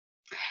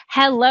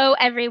Hello,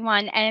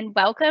 everyone, and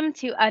welcome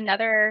to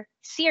another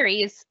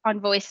series on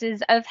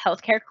Voices of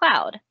Healthcare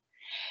Cloud.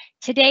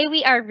 Today,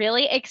 we are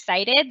really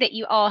excited that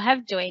you all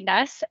have joined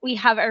us. We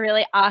have a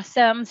really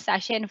awesome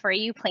session for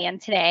you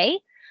planned today.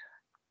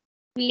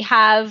 We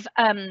have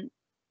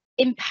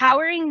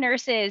empowering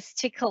nurses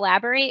to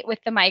collaborate with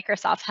the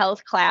Microsoft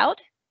Health Cloud.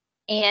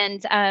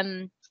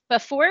 And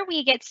before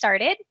we get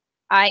started,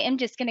 I am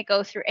just going to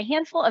go through a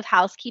handful of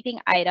housekeeping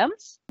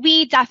items.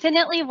 We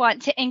definitely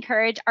want to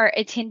encourage our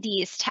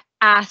attendees to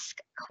ask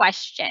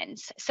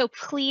questions. So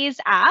please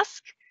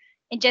ask.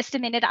 In just a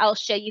minute, I'll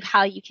show you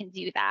how you can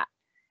do that.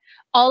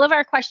 All of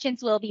our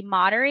questions will be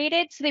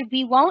moderated so that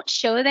we won't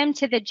show them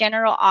to the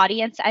general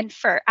audience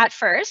at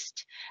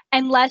first,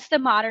 unless the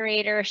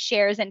moderator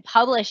shares and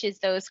publishes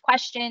those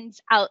questions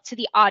out to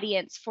the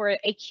audience for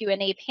a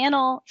Q&A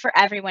panel for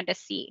everyone to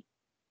see.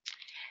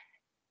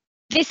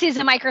 This is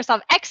a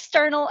Microsoft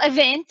external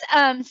event,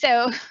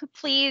 so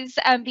please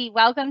be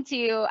welcome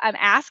to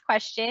ask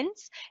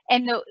questions,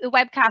 and the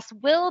webcast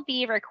will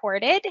be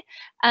recorded,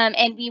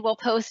 and we will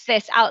post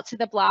this out to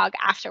the blog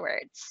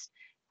afterwards.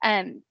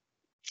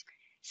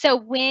 So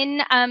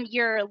when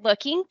you're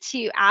looking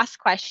to ask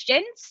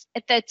questions,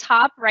 at the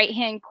top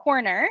right-hand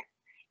corner,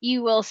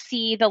 you will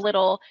see the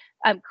little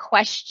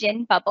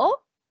question bubble.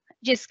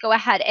 Just go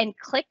ahead and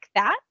click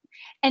that,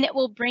 and it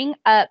will bring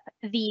up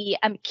the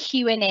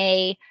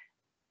Q&A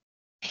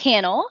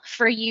panel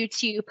for you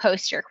to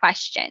post your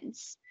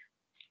questions.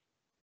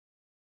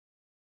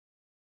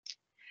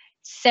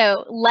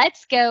 So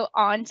let's go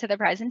on to the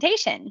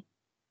presentation.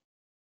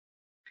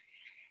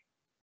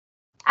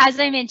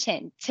 As I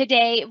mentioned,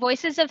 today,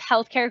 Voices of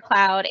Healthcare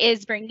Cloud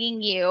is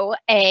bringing you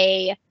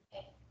a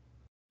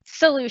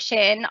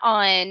solution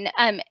on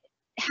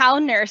how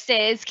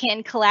nurses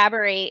can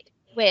collaborate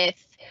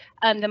with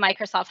the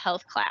Microsoft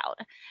Health Cloud.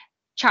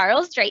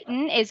 Charles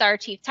Drayton is our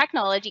Chief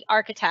Technology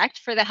Architect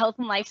for the Health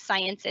and Life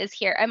Sciences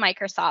here at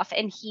Microsoft,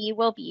 and he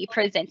will be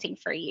presenting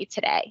for you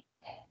today.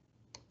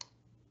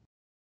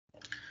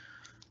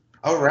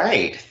 All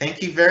right,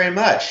 thank you very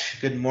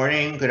much. Good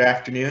morning, good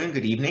afternoon,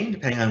 good evening,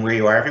 depending on where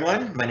you are,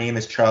 everyone. My name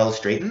is Charles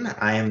Drayton.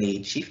 I am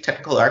the Chief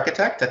Technical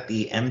Architect at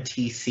the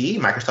MTC,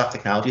 Microsoft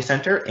Technology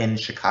Center in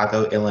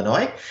Chicago,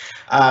 Illinois.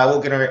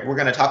 We're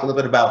gonna talk a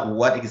little bit about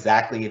what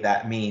exactly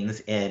that means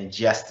in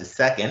just a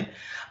second.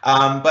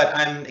 But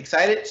I'm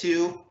excited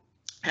to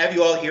have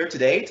you all here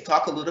today to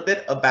talk a little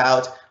bit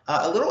about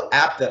a little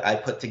app that I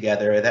put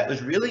together that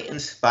was really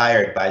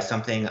inspired by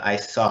something I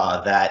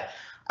saw that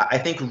I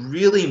think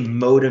really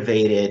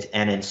motivated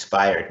and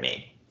inspired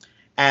me.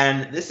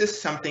 And this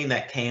is something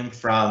that came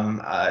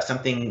from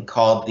something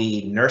called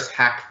the Nurse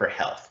Hack for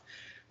Health,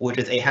 which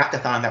is a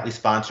hackathon that we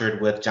sponsored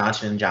with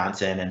Johnson &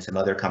 Johnson and some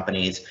other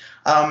companies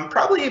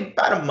probably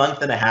about a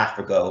month and a half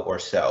ago or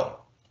so.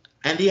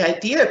 And the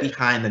idea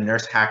behind the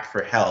Nurse Hack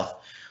for Health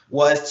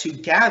was to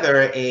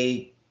gather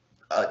a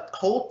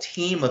whole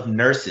team of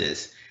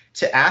nurses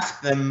to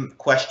ask them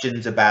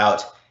questions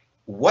about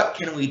what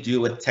can we do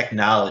with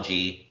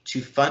technology to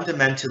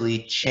fundamentally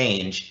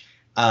change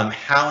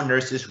how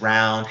nurses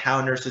round, how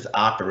nurses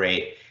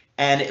operate.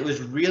 And it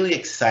was really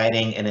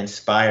exciting and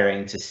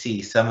inspiring to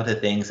see some of the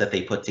things that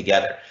they put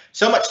together.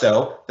 So much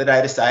so that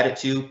I decided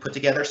to put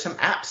together some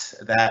apps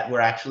that were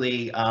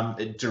actually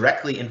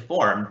directly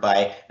informed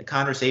by the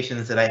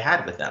conversations that I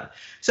had with them.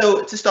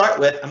 So to start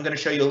with, I'm going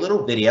to show you a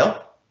little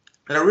video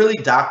that'll really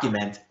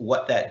document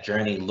what that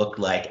journey looked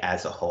like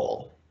as a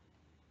whole.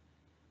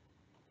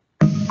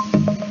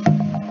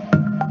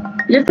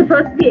 You're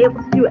supposed to be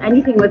able to do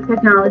anything with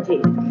technology,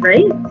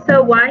 right?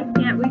 So why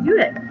can't we do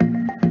it?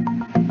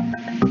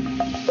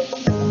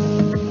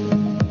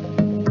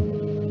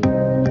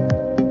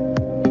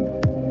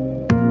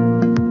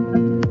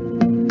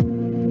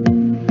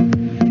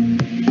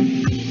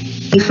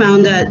 We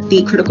found that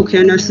the critical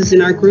care nurses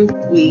in our group,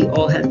 we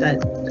all had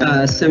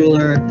that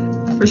similar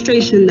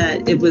frustration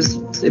that it was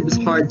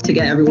hard to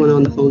get everyone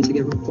on the phone to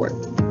give a report.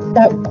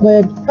 That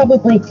would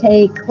probably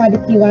take quite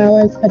a few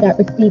hours for that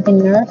receiving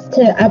nurse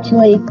to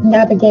actually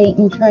navigate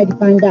and try to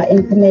find that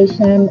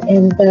information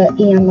in the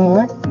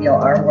EMR. You know,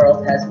 our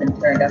world has been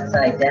turned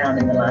upside down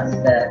in the last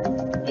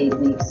 8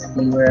 weeks.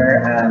 We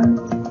were,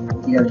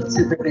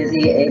 super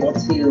busy, able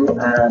to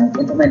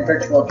implement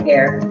virtual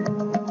care.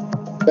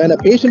 When a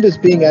patient is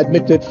being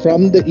admitted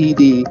from the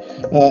ED,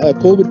 a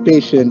COVID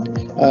patient,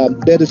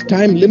 there is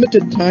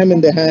limited time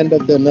in the hand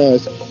of the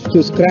nurse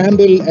to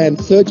scramble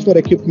and search for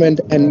equipment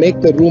and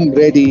make the room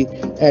ready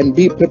and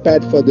be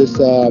prepared for this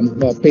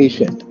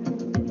patient.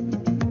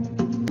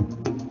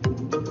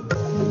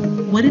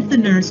 What if the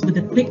nurse, with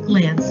a quick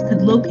glance,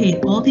 could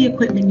locate all the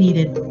equipment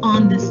needed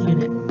on this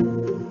unit?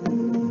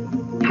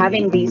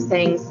 Having these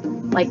things,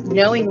 like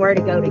knowing where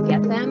to go to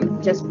get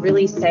them, just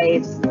really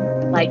saves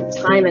like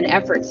time and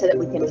effort so that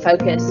we can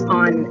focus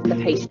on the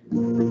patient.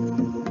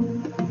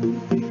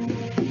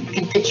 I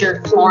can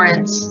picture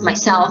Florence,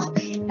 myself,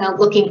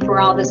 looking for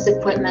all this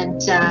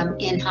equipment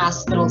in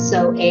hospitals.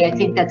 So I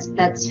think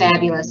that's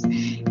fabulous.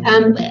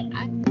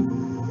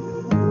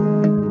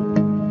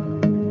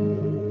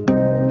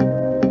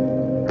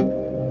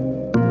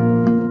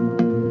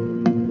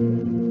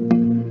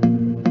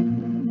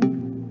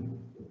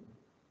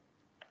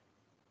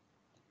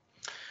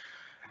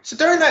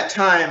 that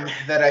time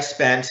that I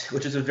spent,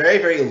 which was a very,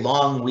 very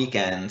long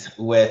weekend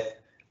with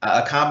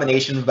a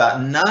combination of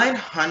about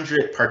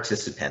 900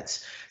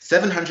 participants,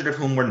 700 of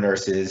whom were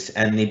nurses,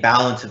 and the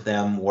balance of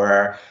them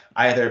were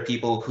either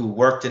people who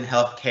worked in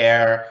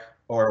healthcare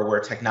or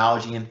were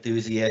technology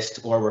enthusiasts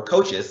or were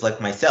coaches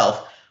like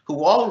myself,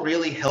 who all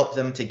really helped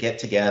them to get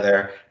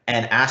together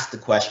and ask the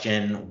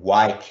question,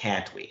 why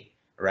can't we,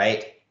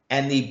 right?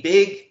 And the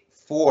big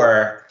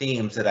four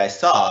themes that I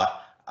saw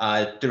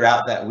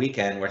throughout that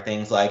weekend were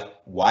things like,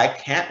 why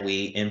can't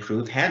we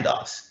improve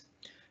handoffs?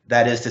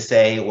 That is to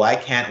say, why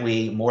can't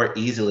we more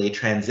easily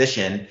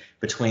transition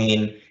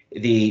between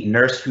the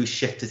nurse whose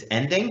shift is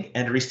ending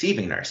and a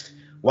receiving nurse?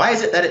 Why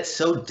is it that it's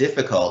so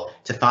difficult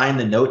to find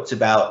the notes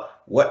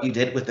about what you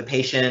did with the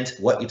patient,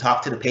 what you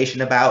talked to the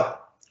patient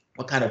about,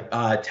 what kind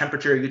of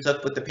temperature you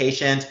took with the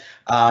patient,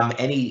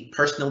 any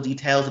personal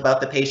details about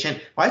the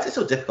patient? Why is it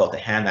so difficult to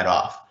hand that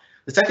off?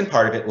 The second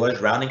part of it was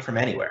rounding from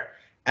anywhere.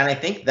 And I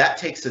think that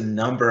takes a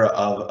number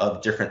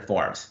of different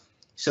forms.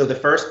 So the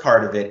first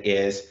part of it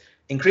is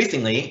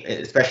increasingly,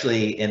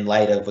 especially in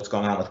light of what's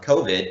going on with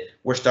COVID,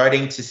 we're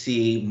starting to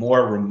see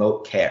more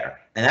remote care.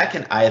 And that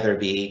can either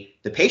be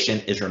the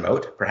patient is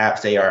remote,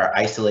 perhaps they are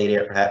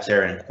isolated, perhaps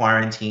they're in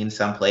quarantine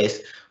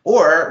someplace,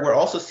 or we're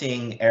also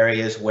seeing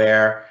areas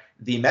where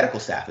the medical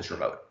staff is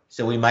remote.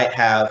 So we might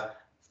have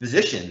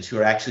physicians who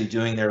are actually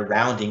doing their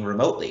rounding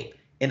remotely.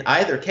 In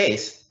either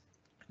case,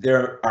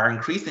 there are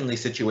increasingly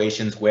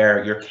situations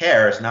where your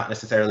care is not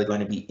necessarily going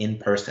to be in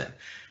person.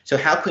 So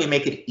how can we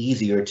make it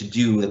easier to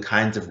do the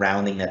kinds of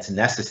rounding that's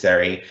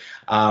necessary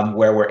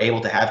where we're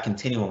able to have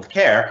continuum of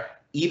care,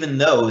 even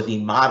though the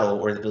model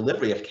or the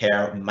delivery of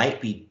care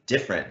might be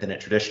different than it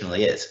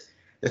traditionally is?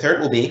 The third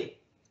will be,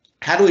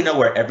 how do we know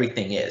where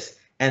everything is?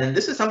 And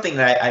this is something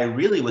that I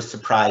really was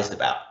surprised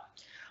about.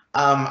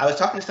 I was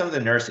talking to some of the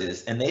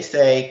nurses and they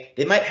say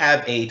they might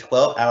have a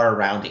 12-hour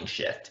rounding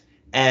shift.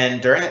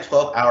 And during that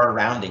 12-hour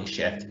rounding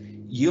shift,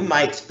 you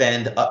might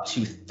spend up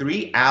to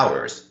 3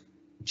 hours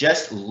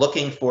just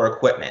looking for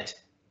equipment.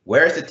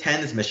 Where's the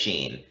TENS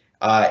machine?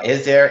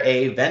 Is there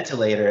a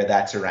ventilator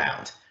that's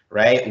around,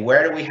 right?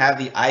 Where do we have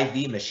the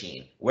IV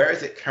machine? Where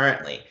is it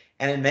currently?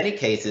 And in many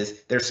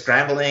cases, they're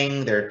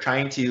scrambling, they're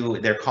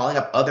calling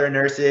up other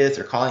nurses,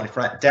 they're calling the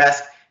front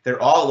desk,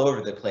 they're all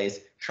over the place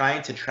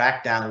trying to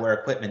track down where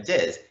equipment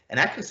is. And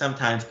that can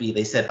sometimes be,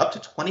 they said, up to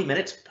 20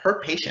 minutes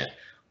per patient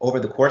over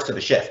the course of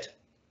a shift.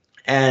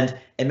 And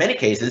in many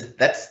cases,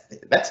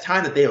 that's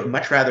time that they would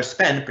much rather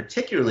spend,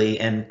 particularly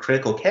in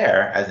critical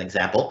care, as an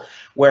example,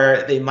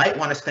 where they might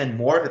want to spend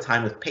more of the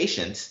time with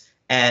patients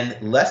and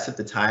less of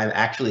the time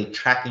actually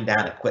tracking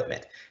down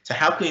equipment. So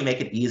how can we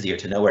make it easier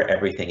to know where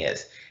everything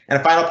is? And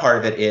a final part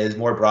of it is,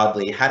 more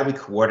broadly, how do we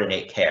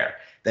coordinate care?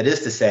 That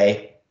is to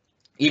say,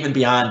 even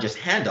beyond just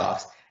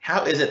handoffs,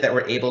 how is it that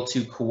we're able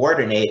to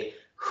coordinate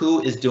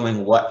who is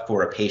doing what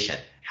for a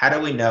patient? How do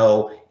we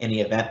know in the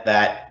event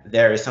that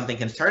there is something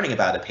concerning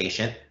about a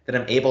patient that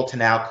I'm able to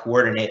now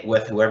coordinate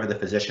with whoever the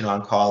physician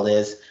on call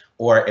is,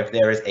 or if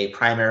there is a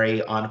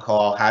primary on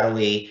call, how do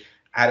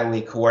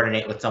we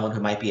coordinate with someone who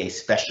might be a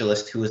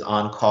specialist who is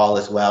on call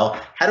as well?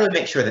 How do we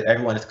make sure that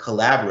everyone is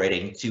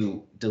collaborating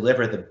to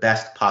deliver the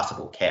best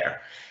possible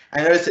care?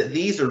 I noticed that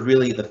these are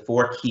really the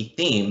four key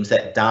themes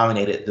that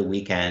dominated the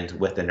weekend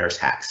with the Nurse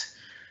Hacks.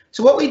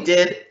 So what we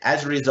did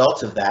as a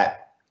result of that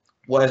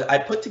was I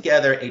put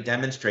together a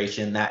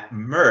demonstration that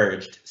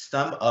merged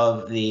some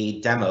of the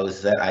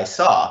demos that I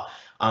saw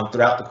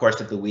throughout the course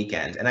of the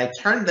weekend, and I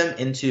turned them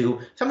into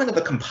something of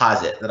a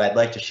composite that I'd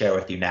like to share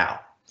with you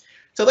now.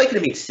 So I'd like you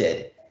to meet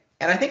Sid.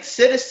 And I think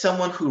Sid is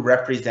someone who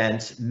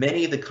represents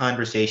many of the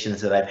conversations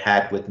that I've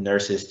had with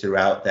nurses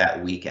throughout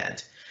that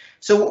weekend.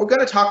 So what we're going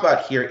to talk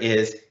about here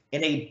is,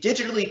 in a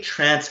digitally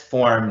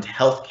transformed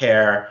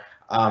healthcare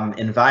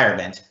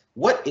environment,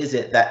 what is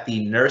it that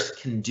the nurse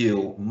can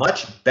do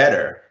much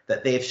better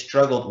that they've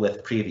struggled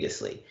with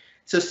previously?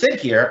 So Sid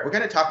here, we're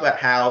going to talk about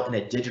how in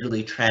a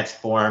digitally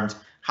transformed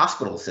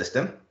hospital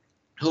system,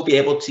 he'll be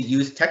able to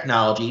use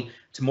technology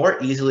to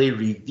more easily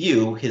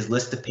review his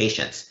list of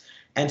patients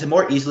and to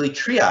more easily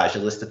triage a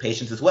list of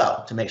patients as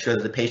well, to make sure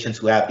that the patients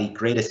who have the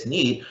greatest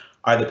need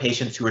are the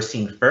patients who are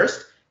seen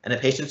first and the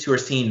patients who are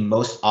seen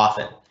most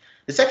often.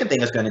 The second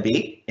thing is going to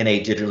be, in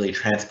a digitally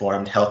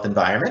transformed health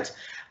environment,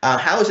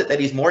 how is it that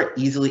he's more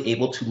easily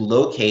able to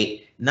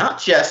locate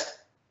not just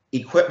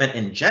equipment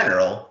in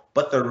general,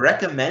 but the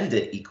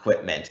recommended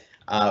equipment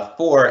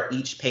for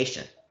each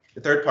patient?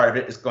 The third part of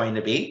it is going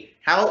to be,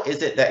 how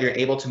is it that you're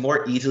able to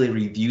more easily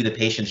review the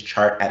patient's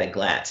chart at a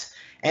glance?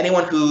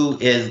 Anyone who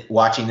is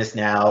watching this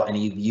now and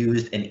you've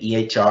used an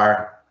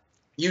EHR,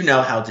 you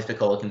know how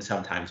difficult it can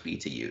sometimes be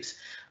to use.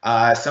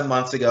 Some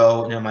months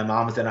ago, my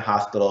mom was in a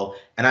hospital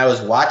and I was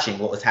watching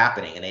what was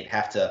happening, and they'd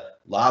have to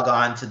log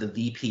on to the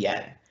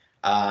VPN.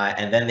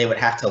 And then they would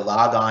have to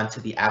log on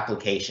to the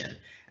application.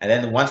 And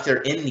then once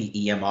they're in the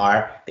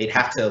EMR, they'd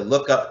have to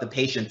look up the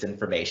patient's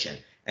information.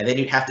 And then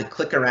you'd have to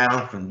click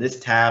around from this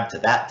tab to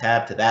that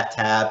tab to that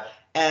tab.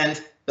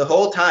 And the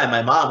whole time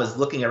my mom was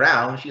looking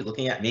around, she's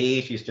looking at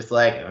me, she's just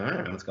like,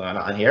 what's going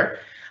on here?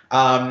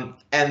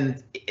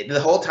 And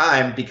the whole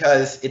time,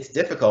 because it's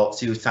difficult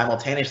to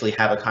simultaneously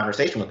have a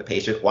conversation with the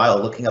patient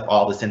while looking up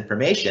all this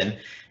information,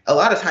 a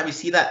lot of time you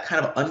see that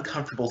kind of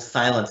uncomfortable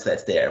silence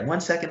that's there.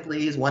 1 second,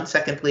 please, 1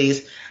 second,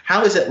 please.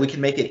 How is it we can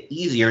make it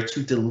easier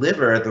to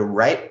deliver the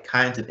right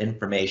kinds of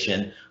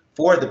information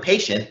for the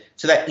patient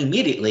so that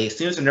immediately, as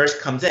soon as the nurse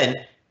comes in,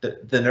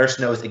 the nurse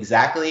knows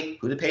exactly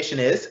who the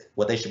patient is,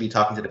 what they should be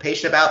talking to the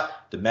patient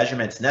about, the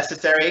measurements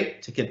necessary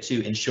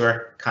to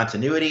ensure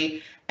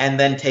continuity, and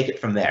then take it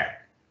from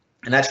there.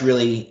 And that's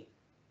really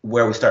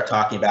where we start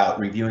talking about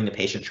reviewing the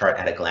patient chart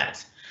at a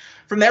glance.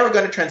 From there, we're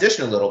going to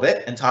transition a little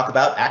bit and talk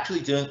about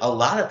actually doing a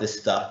lot of this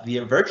stuff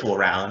via virtual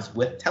rounds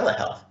with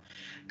telehealth.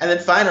 And then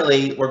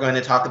finally, we're going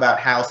to talk about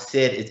how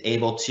SID is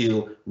able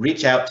to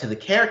reach out to the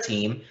care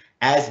team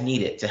as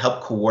needed to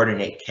help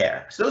coordinate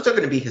care. So those are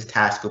going to be his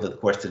tasks over the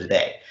course of the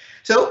day.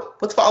 So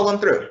let's follow him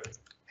through.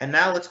 And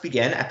now let's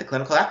begin at the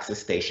clinical access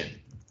station.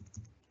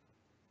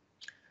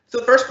 So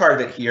the first part of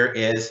it here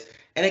is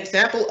an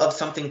example of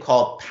something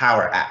called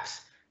Power Apps.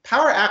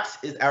 Power Apps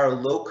is our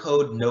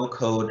low-code,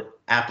 no-code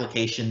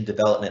application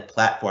development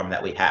platform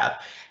that we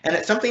have. And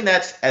it's something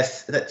that's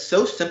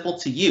so simple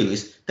to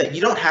use that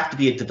you don't have to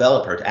be a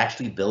developer to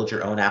actually build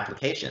your own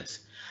applications.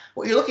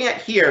 What you're looking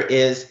at here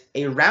is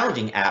a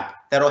rounding app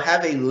that'll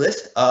have a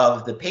list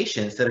of the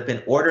patients that have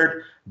been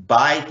ordered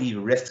by the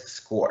risk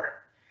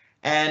score.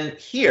 And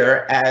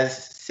here,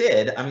 as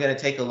SID, I'm going to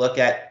take a look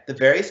at the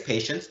various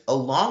patients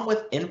along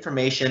with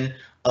information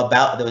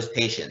about those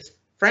patients.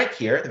 Frank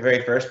here, the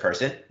very first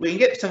person, we can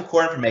get some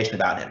core information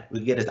about him. We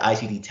can get his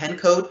ICD-10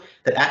 code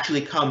that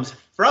actually comes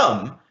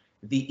from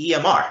the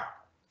EMR.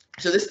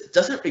 So this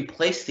doesn't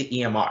replace the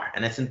EMR,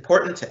 and it's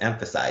important to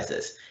emphasize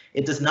this.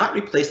 It does not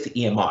replace the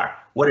EMR.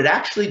 What it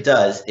actually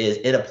does is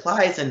it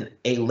applies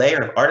a layer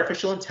of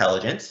artificial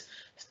intelligence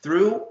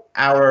through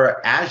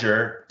our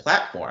Azure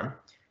platform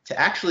to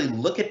actually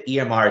look at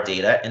EMR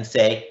data and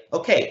say,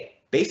 okay,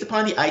 based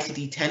upon the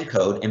ICD-10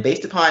 code and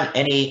based upon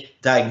any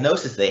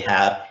diagnosis they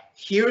have,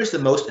 here is the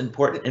most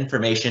important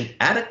information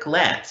at a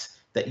glance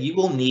that you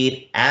will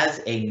need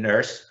as a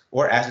nurse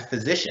or as a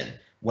physician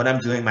when I'm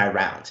doing my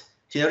round.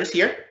 So you notice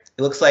here,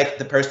 it looks like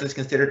the person is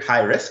considered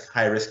high risk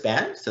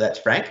band, so that's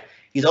Frank.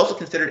 He's also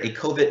considered a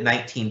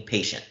COVID-19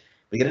 patient.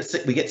 We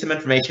get some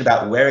information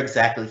about where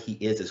exactly he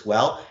is as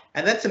well,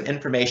 and then some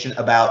information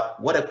about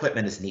what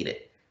equipment is needed.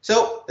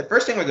 So the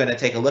first thing we're going to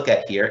take a look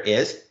at here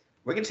is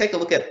we're going to take a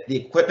look at the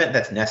equipment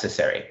that's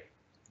necessary.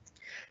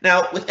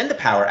 Now, within the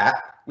Power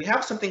App, we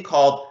have something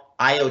called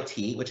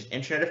IoT, which is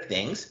Internet of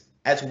Things,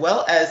 as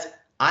well as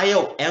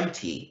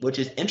IOMT, which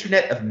is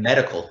Internet of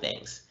Medical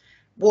Things.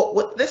 Well,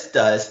 what this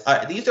does,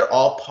 these are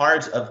all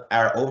parts of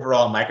our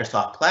overall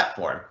Microsoft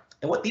platform.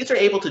 And what these are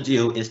able to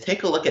do is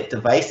take a look at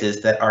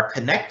devices that are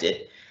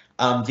connected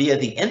via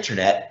the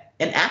internet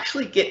and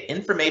actually get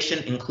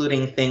information,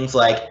 including things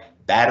like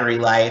battery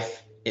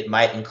life. It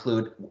might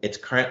include its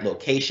current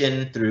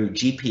location through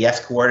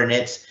GPS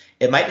coordinates.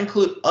 It might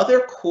include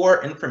other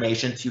core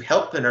information to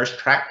help the nurse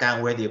track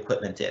down where the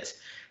equipment is.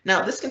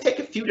 Now, this can take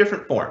a few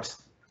different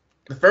forms.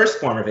 The first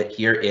form of it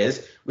here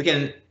is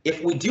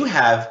if we do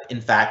have, in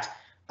fact,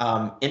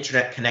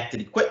 internet connected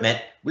equipment,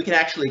 we can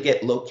actually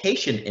get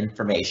location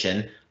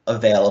information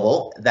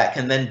available that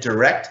can then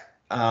direct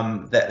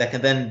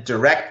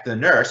the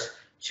nurse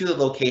to the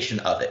location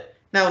of it.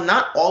 Now,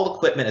 not all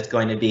equipment is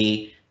going to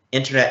be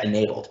internet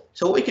enabled.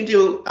 So what we can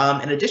do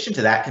in addition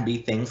to that can be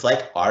things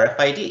like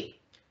RFID.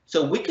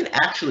 So we can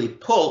actually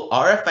pull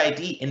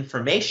RFID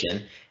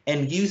information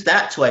and use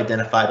that to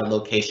identify the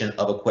location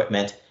of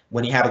equipment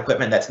when you have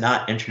equipment that's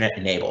not internet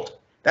enabled.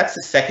 That's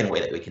the second way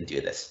that we can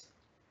do this.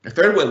 The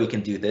third way we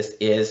can do this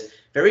is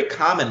very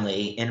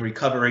commonly in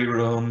recovery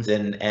rooms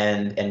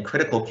and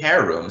critical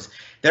care rooms,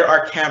 there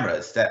are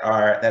cameras that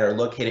are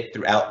located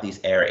throughout these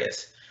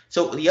areas.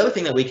 So the other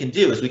thing that we can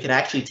do is we can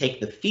actually take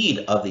the feed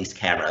of these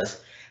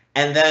cameras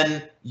and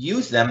then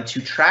use them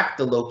to track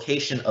the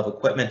location of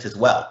equipment as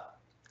well.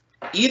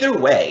 Either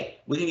way,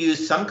 we can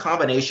use some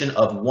combination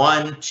of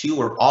one, two,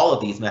 or all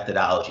of these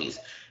methodologies,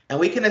 and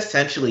we can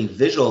essentially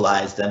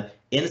visualize them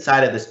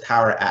inside of this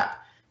Power App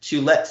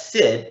to let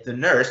SID, the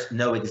nurse,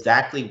 know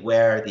exactly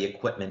where the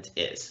equipment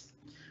is.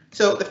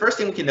 So the first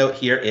thing we can note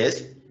here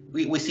is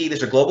we see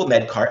there's a global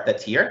med cart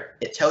that's here.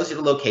 It tells you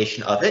the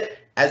location of it,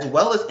 as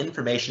well as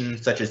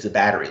information such as the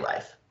battery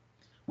life.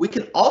 We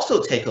can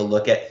also take a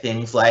look at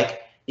things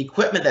like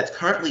equipment that's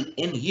currently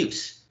in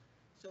use.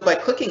 So by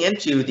clicking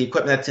into the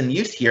equipment that's in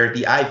use here,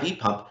 the IV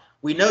pump,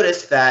 we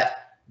notice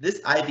that this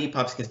IV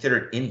pump is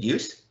considered in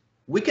use.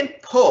 We can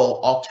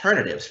pull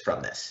alternatives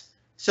from this.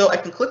 So I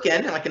can click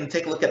in and I can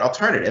take a look at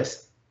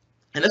alternatives,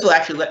 and this will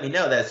actually let me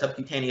know that a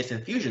subcutaneous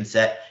infusion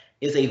set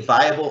is a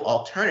viable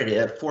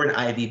alternative for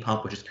an IV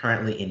pump which is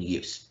currently in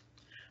use.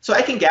 So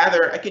I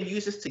can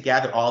use this to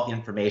gather all the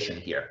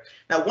information here.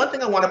 Now, one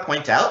thing I want to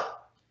point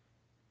out,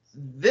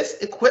 this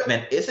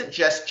equipment isn't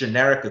just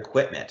generic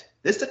equipment.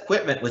 This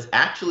equipment was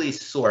actually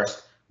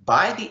sourced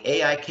by the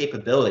AI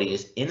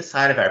capabilities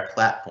inside of our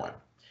platform.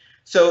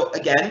 So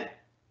again,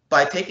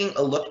 by taking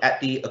a look at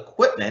the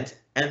equipment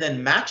and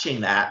then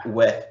matching that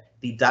with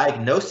the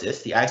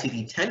diagnosis, the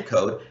ICD-10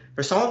 code,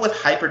 for someone with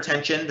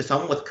hypertension, for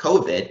someone with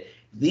COVID,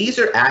 these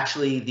are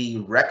actually the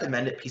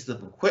recommended pieces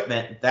of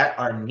equipment that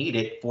are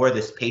needed for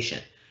this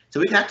patient. So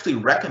we can actually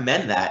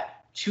recommend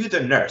that to the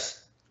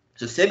nurse.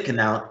 So Sid can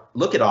now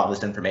look at all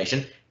this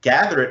information,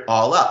 gather it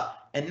all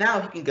up, and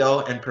now he can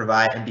go and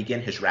provide and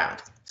begin his round.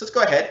 So let's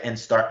go ahead and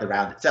start the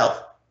round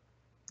itself.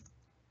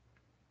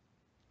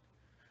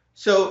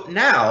 So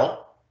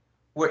now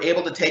we're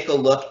able to take a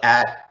look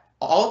at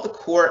all the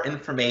core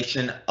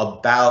information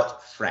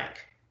about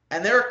Frank.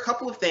 And there are a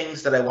couple of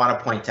things that I want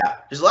to point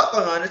out. There's a lot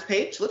going on this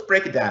page, so let's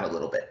break it down a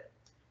little bit.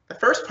 The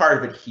first part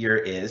of it here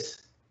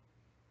is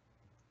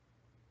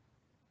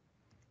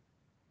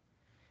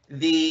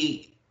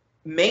the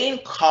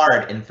main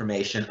card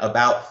information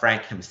about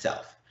Frank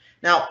himself.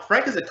 Now,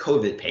 Frank is a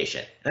COVID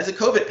patient, and as a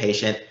COVID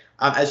patient,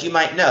 as you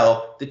might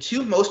know, the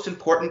two most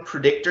important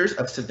predictors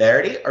of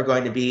severity are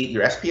going to be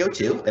your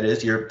SpO2, that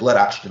is your blood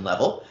oxygen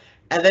level,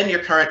 and then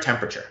your current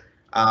temperature,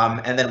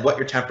 and then what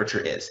your temperature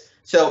is.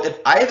 So if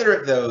either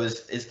of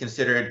those is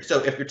considered, so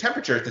if your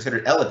temperature is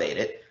considered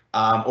elevated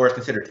or is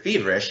considered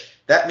feverish,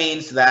 that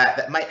means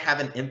that might have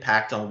an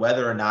impact on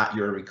whether or not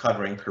you're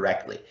recovering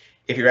correctly.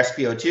 If your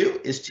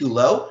SpO2 is too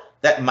low,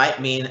 that might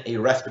mean a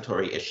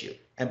respiratory issue.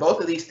 And both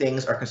of these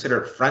things are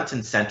considered front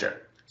and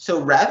center. So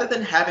rather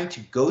than having to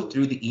go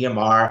through the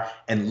EMR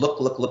and look,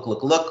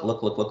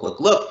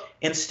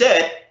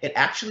 instead, it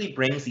actually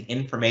brings the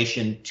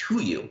information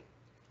to you.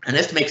 And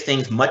this makes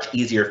things much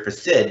easier for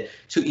Sid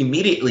to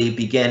immediately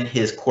begin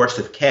his course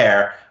of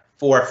care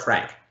for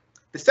Frank.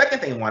 The second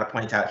thing I want to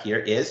point out here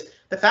is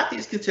the fact that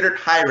he's considered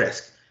high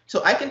risk.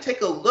 So I can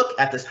take a look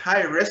at this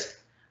high risk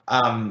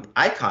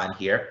icon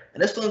here,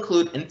 and this will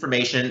include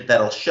information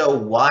that'll show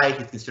why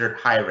he's considered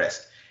high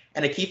risk.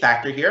 And a key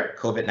factor here,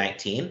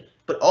 COVID-19,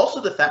 but also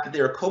the fact that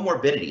there are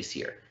comorbidities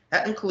here.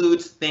 That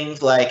includes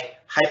things like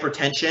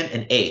hypertension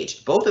and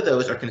age. Both of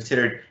those are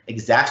considered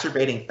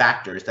exacerbating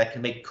factors that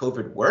can make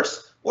COVID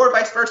worse, or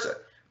vice versa.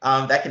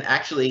 That can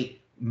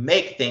actually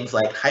make things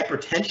like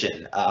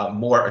hypertension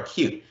more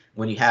acute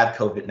when you have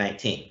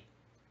COVID-19.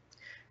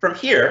 From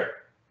here,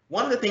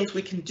 one of the things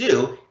we can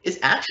do is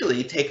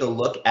actually take a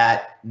look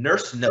at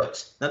nurse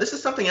notes. Now, this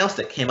is something else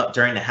that came up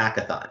during the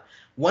hackathon.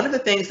 One of the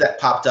things that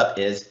popped up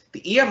is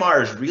the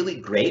EMR is really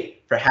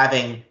great for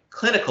having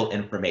clinical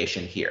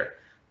information here.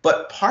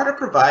 But part of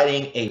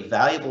providing a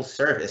valuable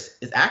service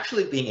is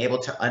actually being able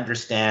to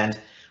understand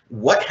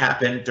what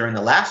happened during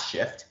the last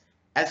shift,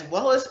 as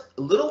well as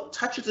little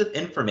touches of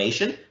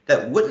information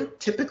that wouldn't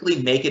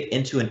typically make it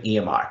into an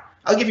EMR.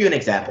 I'll give you an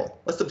example.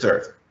 Let's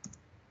observe.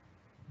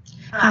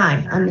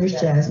 Hi, I'm Nurse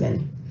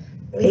Jasmine.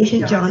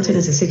 Patient Johnson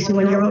is a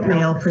 61-year-old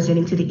male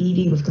presenting to the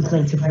ED with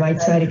complaints of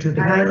right-sided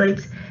drooping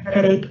eyelids,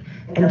 headache,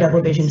 and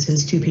double vision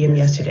since 2 p.m.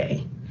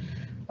 yesterday.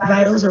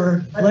 Vitals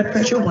are blood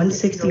pressure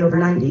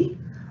 160/90,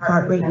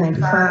 heart rate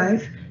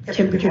 95,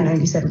 temperature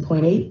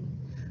 97.8,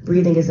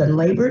 breathing is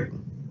unlabored.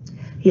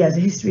 He has a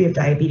history of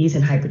diabetes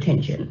and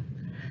hypertension.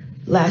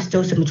 Last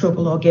dose of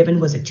metoprolol given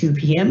was at 2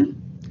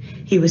 p.m.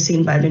 He was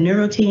seen by the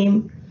neuro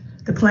team.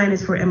 The plan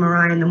is for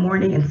MRI in the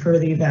morning and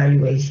further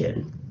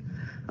evaluation.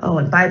 Oh,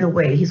 and by the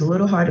way, he's a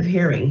little hard of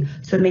hearing,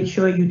 so make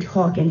sure you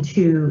talk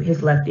into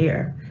his left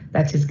ear.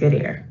 That's his good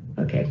ear.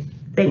 Okay,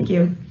 thank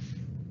you.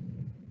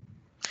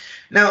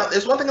 Now,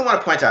 there's one thing I want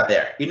to point out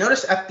there. You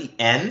notice at the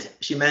end,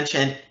 she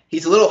mentioned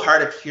he's a little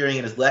hard of hearing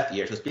in his left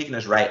ear, so speaking in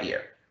his right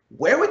ear.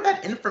 Where would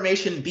that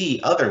information be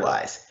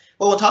otherwise?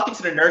 Well, when talking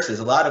to the nurses,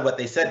 a lot of what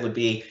they said would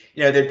be,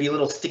 there'd be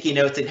little sticky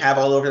notes they'd have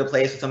all over the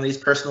place with some of these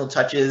personal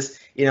touches.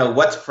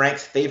 What's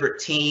Frank's favorite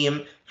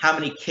team? How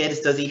many kids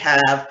does he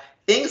have?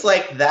 Things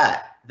like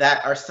that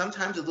are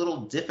sometimes a little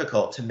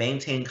difficult to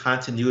maintain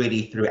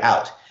continuity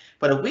throughout.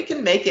 But if we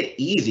can make it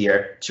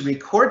easier to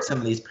record some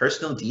of these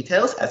personal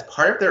details as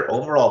part of their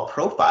overall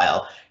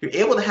profile, you're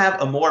able to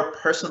have a more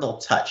personal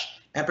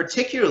touch. And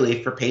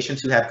particularly for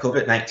patients who have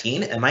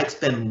COVID-19 and might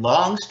spend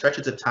long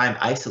stretches of time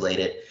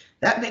isolated,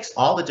 that makes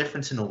all the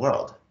difference in the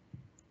world.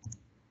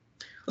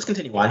 Let's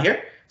continue on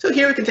here. So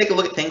here we can take a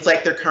look at things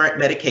like their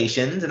current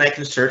medications, and I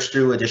can search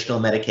through additional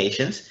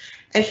medications.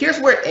 And here's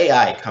where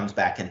AI comes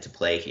back into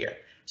play here.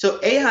 So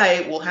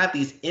AI will have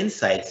these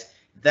insights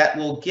that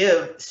will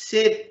give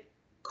Sid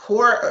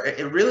core,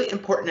 really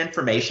important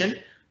information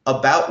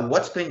about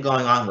what's been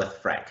going on with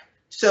Frank.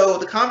 So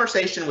the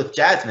conversation with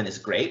Jasmine is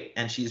great,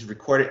 and she's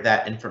recorded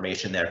that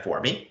information there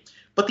for me.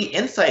 But the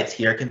insights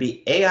here can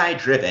be AI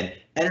driven,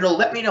 and it'll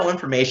let me know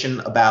information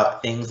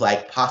about things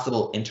like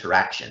possible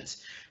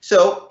interactions.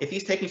 So if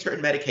he's taking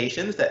certain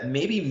medications that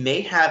maybe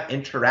may have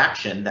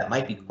interaction that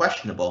might be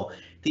questionable,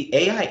 the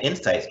AI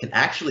insights can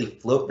actually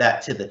float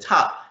that to the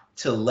top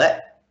to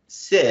let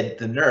Sid,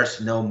 the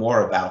nurse, know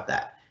more about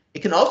that.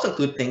 It can also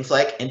include things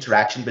like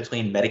interaction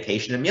between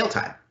medication and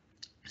mealtime.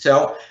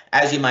 So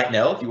as you might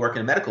know, if you work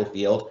in a medical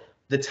field,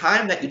 the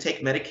time that you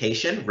take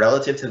medication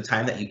relative to the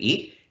time that you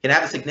eat can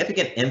have a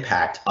significant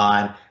impact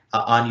on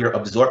your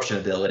absorption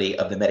ability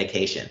of the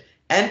medication,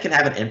 and can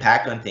have an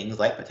impact on things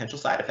like potential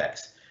side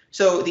effects.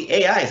 So the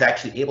AI is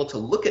actually able to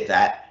look at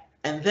that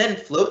and then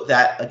float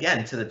that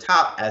again to the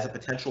top as a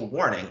potential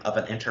warning of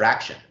an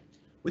interaction.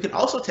 We can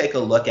also take a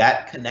look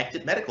at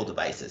connected medical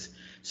devices.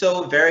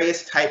 So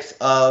various types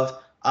of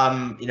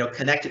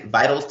connected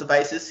vitals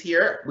devices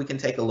here we can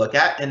take a look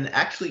at and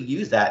actually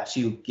use that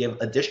to give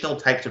additional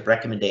types of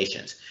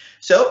recommendations.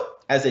 So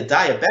as a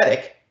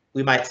diabetic,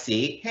 we might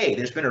see, hey,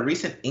 there's been a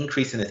recent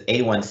increase in this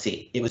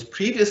A1C. It was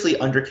previously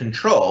under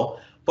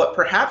control, but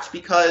perhaps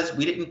because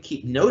we didn't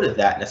keep note of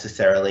that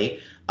necessarily,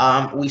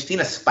 we've seen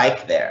a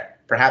spike there,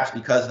 perhaps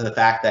because of the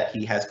fact that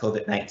he has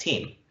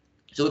COVID-19.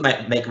 So we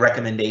might make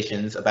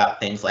recommendations about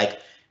things like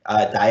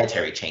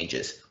dietary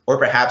changes, or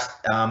perhaps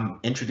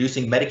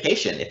introducing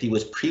medication if he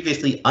was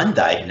previously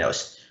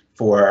undiagnosed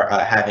for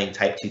having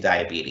type 2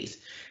 diabetes.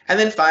 And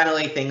then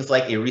finally, things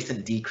like a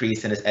recent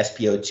decrease in his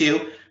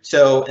SpO2.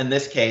 So in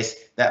this case,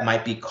 that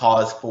might be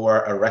cause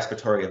for a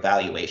respiratory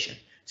evaluation.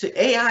 So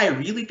AI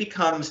really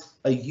becomes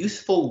a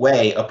useful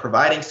way of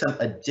providing some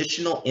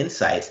additional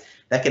insights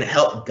that can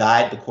help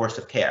guide the course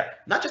of care,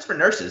 not just for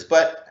nurses,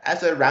 but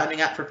as a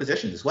rounding out for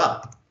physicians as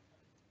well.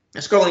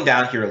 Now, scrolling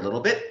down here a little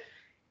bit,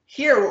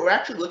 here what we're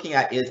actually looking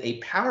at is a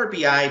Power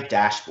BI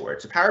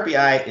dashboard. So Power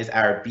BI is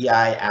our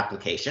BI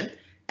application,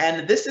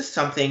 and this is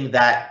something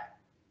that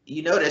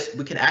you notice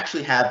we can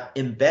actually have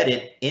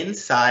embedded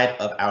inside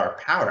of our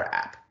Power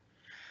app.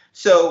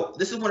 So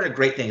this is one of the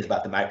great things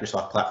about the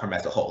Microsoft platform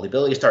as a whole, the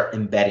ability to start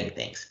embedding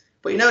things.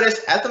 But you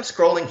notice as I'm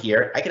scrolling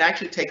here, I can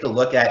actually take a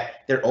look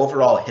at their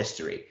overall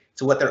history.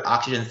 So what their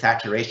oxygen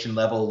saturation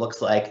level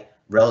looks like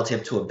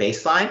relative to a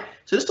baseline.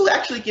 So this will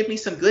actually give me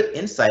some good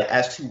insight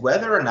as to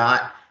whether or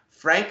not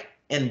Frank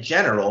in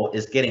general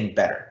is getting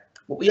better.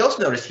 What we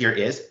also notice here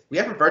is we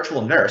have a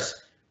virtual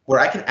nurse where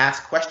I can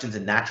ask questions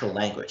in natural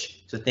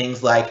language. So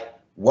things like,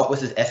 what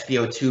was his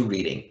SpO2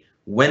 reading?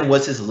 When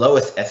was his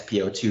lowest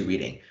SpO2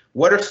 reading?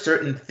 What are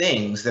certain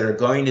things that are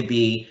going to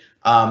be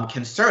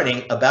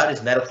concerning about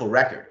his medical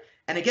record?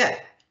 And again,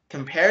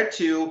 compared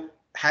to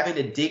having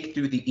to dig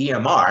through the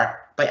EMR,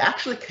 by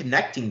actually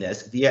connecting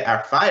this via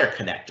our Fire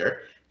connector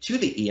to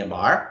the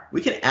EMR,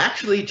 we can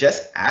actually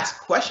just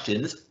ask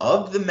questions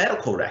of the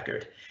medical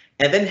record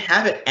and then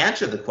have it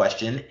answer the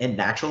question in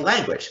natural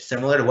language,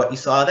 similar to what you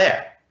saw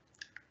there.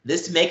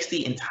 This makes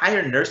the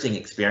entire nursing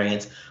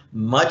experience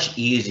much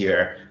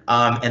easier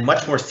and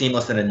much more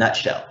seamless in a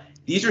nutshell.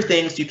 These are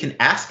things you can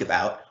ask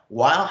about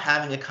while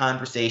having a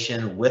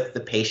conversation with the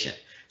patient,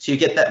 so you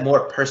get that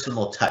more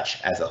personal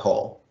touch as a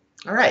whole.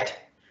 All right,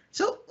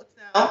 so let's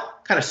now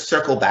kind of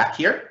circle back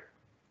here.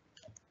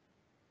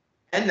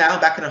 And now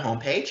back on the home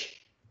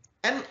page.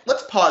 And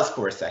let's pause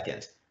for a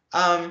second.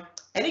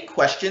 Any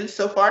questions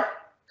so far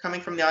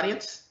coming from the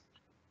audience?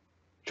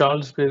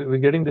 Charles, we're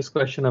getting this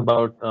question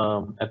about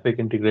Epic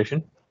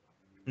integration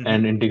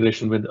and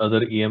integration with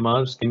other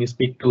EMRs. Can you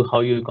speak to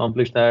how you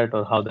accomplish that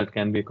or how that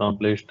can be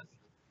accomplished?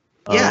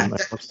 And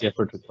what's the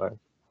effort required?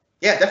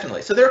 Yeah,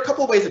 definitely. So there are a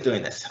couple of ways of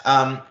doing this.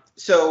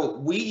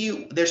 So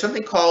there's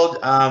something called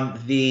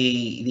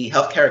the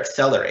Healthcare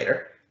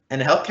Accelerator, and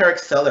the Healthcare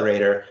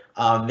Accelerator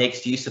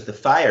makes use of the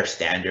Fire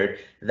standard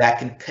that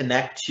can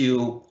connect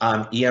to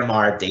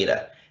EMR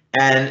data.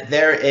 And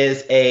there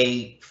is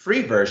a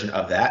free version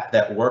of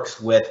that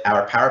works with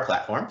our Power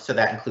platform. So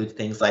that includes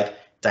things like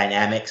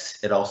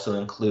Dynamics. It also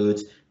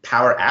includes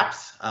Power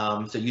Apps.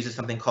 So it uses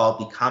something called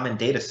the Common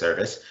Data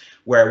Service,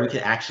 where we can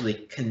actually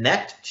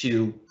connect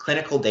to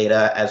clinical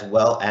data as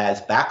well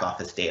as back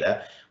office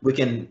data. We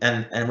can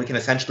and we can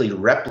essentially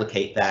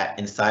replicate that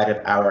inside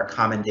of our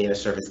Common Data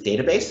Service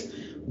database,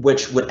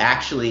 which would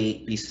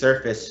actually be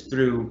surfaced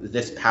through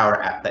this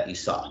Power app that you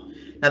saw.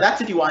 Now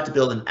that's if you want to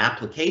build an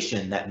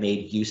application that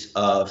made use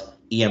of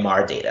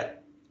EMR data.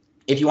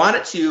 If you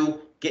wanted to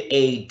get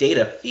a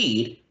data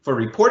feed for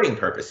reporting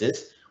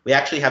purposes, we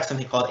actually have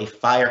something called a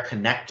Fire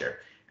connector.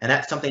 And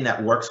that's something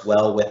that works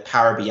well with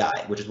Power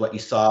BI, which is what you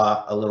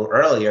saw a little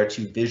earlier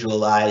to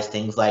visualize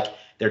things like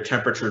their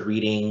temperature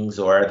readings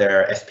or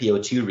their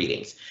SpO2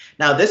 readings.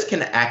 Now, this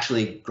can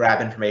actually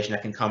grab information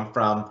that can come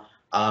from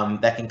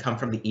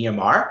the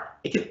EMR.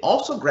 It can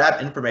also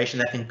grab information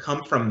that can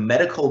come from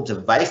medical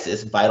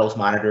devices, vitals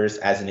monitors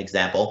as an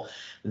example,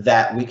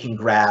 that we can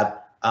grab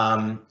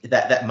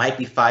that might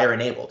be Fire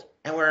enabled.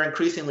 And we're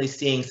increasingly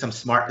seeing some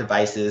smart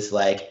devices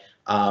like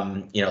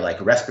like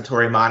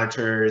respiratory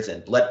monitors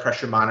and blood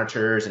pressure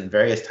monitors and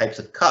various types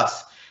of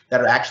cuffs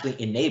that are actually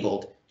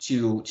enabled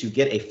to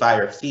get a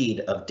Fire feed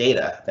of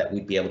data that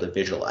we'd be able to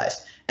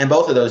visualize. And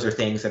both of those are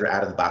things that are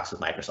out of the box with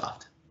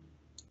Microsoft.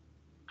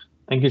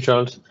 Thank you,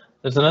 Charles.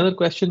 There's another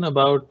question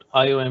about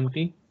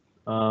IOMT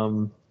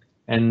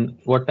and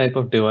what type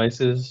of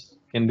devices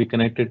can be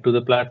connected to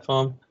the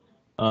platform.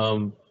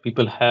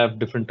 People have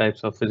different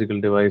types of physical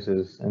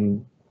devices,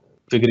 and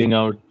figuring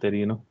out that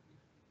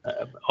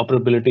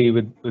operability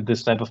with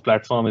this type of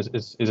platform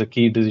is a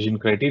key decision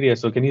criteria.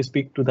 So can you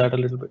speak to that a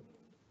little bit?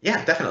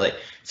 Yeah, definitely.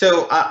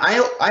 So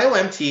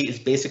IOMT is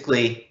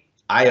basically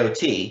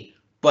IoT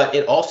but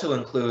it also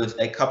includes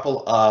a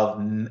couple of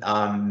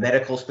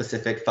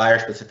medical-specific,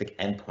 fire-specific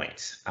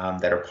endpoints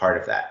that are part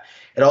of that.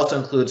 It also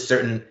includes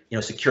certain,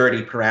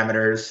 security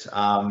parameters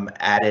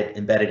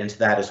embedded into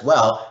that as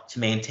well to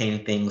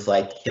maintain things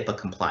like HIPAA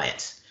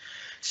compliance.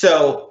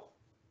 So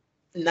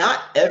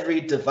not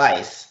every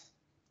device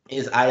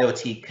is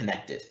IoT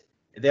connected.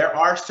 There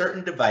are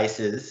certain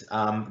devices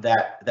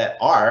that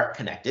are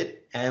connected,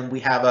 and we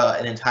have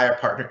an entire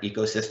partner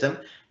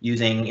ecosystem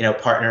using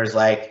partners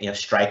like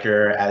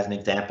Stryker as an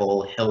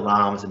example,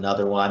 Hillrom's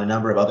another one, a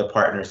number of other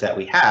partners that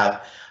we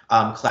have,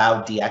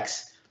 Cloud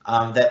DX,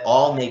 that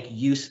all make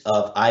use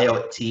of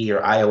IoT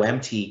or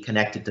IOMT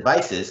connected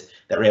devices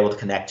that we're able to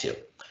connect to.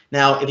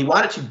 Now, if you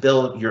wanted to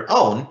build your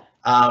own,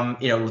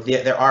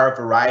 there are a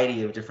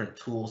variety of different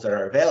tools that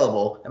are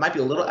available. It might be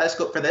a little out of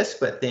scope for this,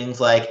 but things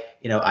like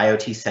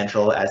IoT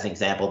Central as an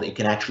example that you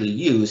can actually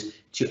use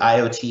to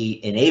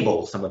IoT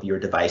enable some of your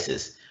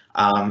devices,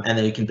 and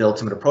then you can build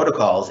some of the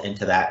protocols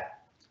into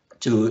that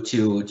to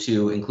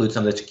include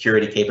some of the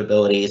security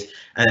capabilities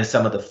and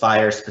some of the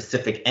fire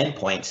specific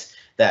endpoints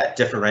that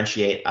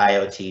differentiate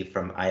IoT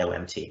from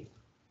IOMT.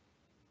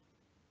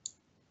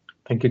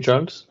 Thank you,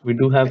 Charles. We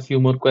do have a few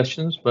more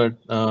questions, but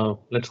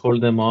let's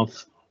hold them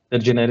off. They're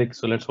generic,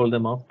 so let's hold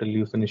them off till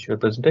you finish your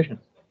presentation.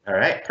 All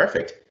right,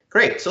 perfect.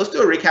 Great. So let's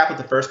do a recap of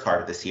the first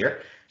part of this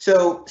here.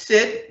 So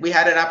Sid, we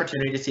had an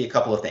opportunity to see a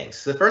couple of things.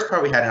 So the first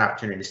part we had an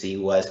opportunity to see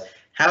was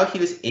how he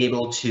was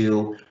able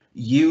to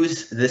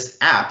use this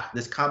app,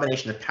 this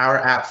combination of Power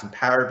Apps and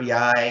Power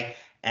BI,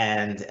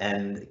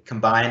 and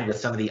combined with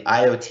some of the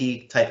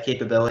IoT type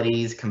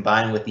capabilities,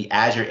 combined with the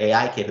Azure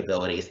AI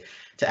capabilities,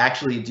 to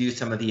actually do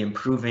some of the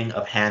improving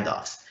of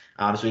handoffs.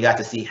 So we got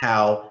to see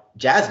how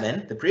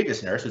Jasmine, the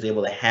previous nurse, was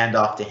able to hand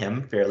off to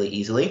him fairly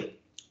easily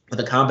with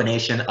a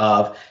combination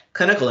of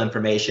clinical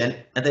information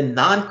and then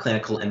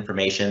non-clinical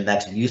information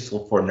that's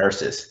useful for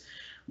nurses.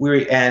 We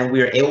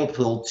were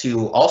able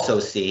to also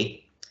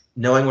see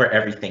knowing where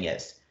everything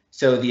is.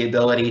 So the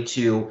ability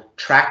to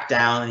track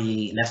down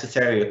the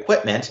necessary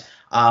equipment,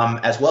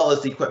 as well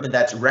as the equipment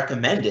that's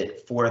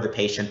recommended for the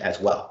patient as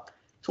well.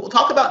 So what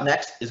we'll talk about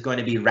next is going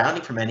to be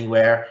rounding from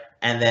anywhere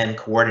and then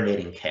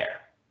coordinating care.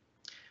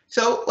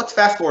 So let's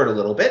fast forward a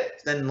little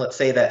bit. Then let's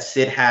say that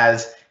Sid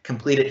has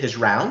completed his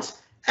rounds,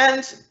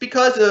 and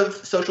because of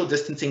social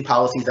distancing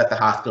policies at the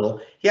hospital,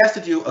 he has to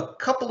do a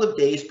couple of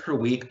days per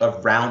week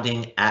of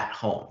rounding at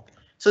home.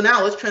 So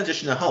now let's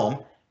transition to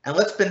home and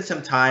let's spend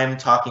some time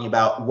talking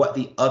about what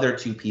the other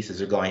two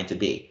pieces are going to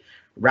be.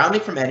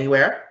 Rounding from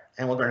anywhere,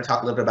 and we're going to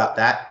talk a little bit about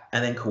that,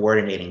 and then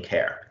coordinating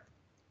care.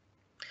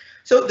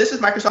 So this is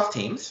Microsoft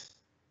Teams.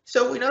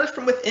 So we notice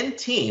from within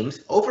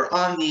Teams, over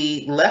on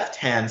the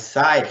left-hand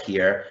side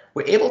here,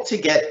 we're able to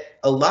get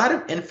a lot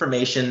of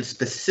information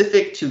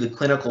specific to the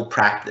clinical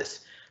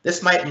practice.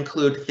 This might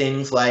include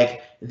things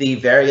like the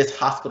various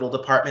hospital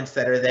departments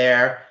that are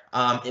there.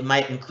 It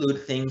might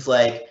include things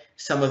like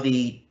some of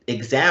the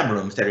exam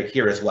rooms that are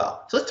here as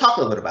well. So let's talk a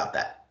little bit about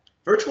that.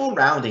 Virtual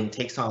rounding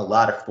takes on a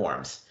lot of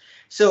forms.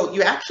 So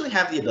you actually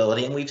have the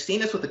ability, and we've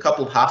seen this with a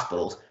couple of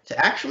hospitals,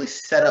 to actually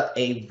set up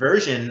a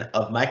version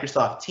of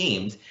Microsoft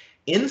Teams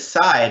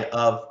inside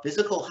of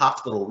physical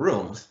hospital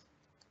rooms,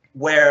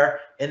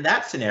 where in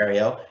that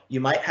scenario, you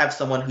might have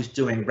someone who's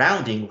doing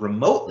rounding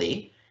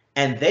remotely,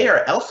 and they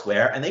are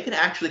elsewhere, and they can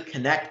actually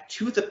connect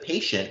to the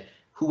patient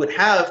who would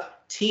have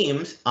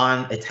Teams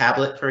on a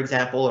tablet, for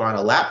example, or on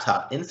a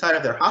laptop inside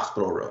of their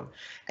hospital room.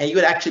 And you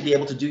would actually be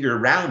able to do your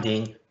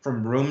rounding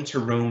from room to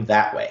room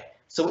that way.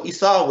 So what you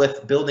saw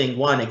with building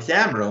one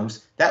exam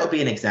rooms, that would be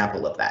an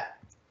example of that.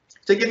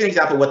 So to give you an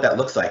example of what that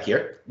looks like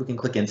here, we can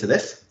click into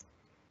this.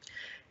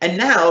 And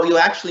now you'll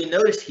actually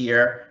notice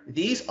here,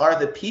 these are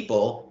the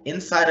people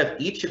inside of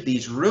each of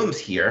these rooms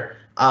here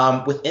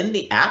within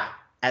the app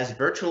as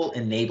virtual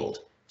enabled.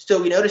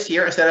 So we notice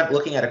here, instead of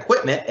looking at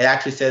equipment, it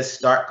actually says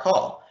start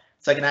call.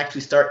 So I can actually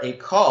start a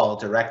call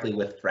directly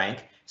with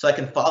Frank. So I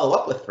can follow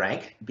up with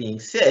Frank, being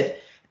Sid,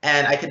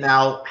 and I can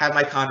now have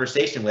my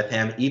conversation with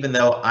him, even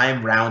though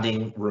I'm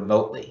rounding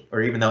remotely,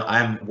 or even though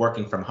I'm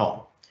working from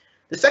home.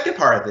 The second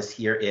part of this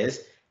here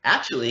is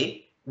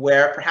actually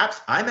where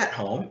perhaps I'm at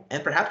home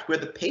and perhaps where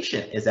the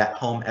patient is at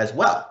home as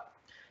well.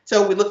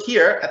 So we look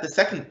here at the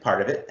second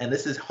part of it, and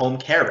this is home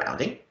care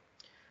rounding.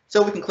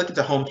 So we can click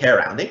into home care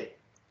rounding.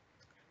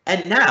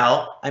 And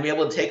now I'm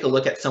able to take a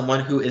look at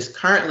someone who is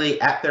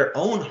currently at their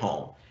own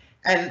home.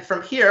 And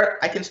from here,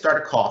 I can start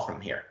a call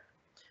from here.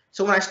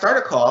 So when I start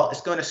a call,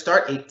 it's going to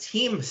start a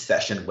team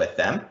session with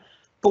them.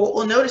 But what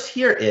we'll notice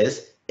here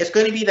is it's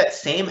going to be that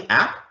same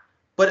app,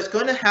 but it's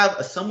going to have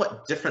a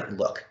somewhat different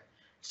look.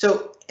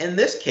 So in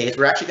this case,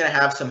 we're actually going to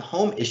have some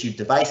home issued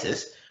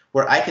devices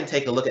where I can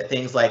take a look at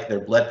things like their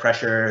blood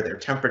pressure, their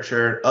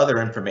temperature,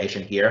 other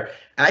information here,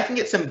 and I can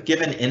get some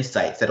given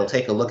insights that'll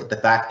take a look at the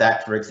fact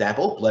that, for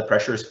example, blood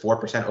pressure is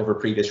 4% over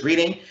previous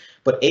reading,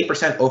 but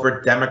 8%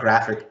 over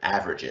demographic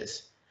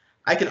averages.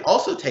 I can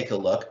also take a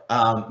look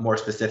more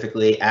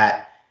specifically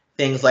at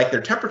things like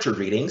their temperature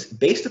readings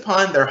based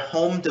upon their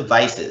home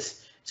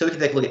devices. So we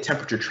can take a look at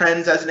temperature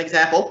trends as an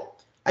example.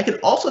 I can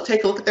also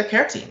take a look at their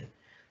care team.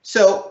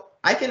 So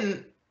I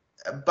can,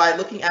 by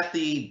looking at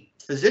the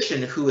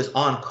physician who is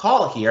on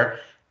call here,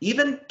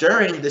 even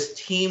during this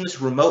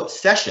Teams remote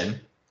session,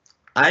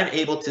 I'm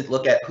able to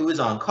look at who is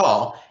on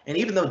call. And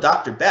even though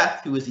Dr.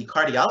 Beth, who is the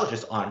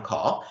cardiologist on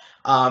call,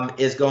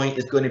 is going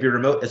to be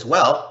remote as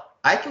well,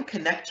 I can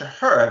connect to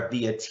her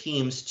via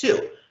Teams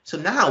too. So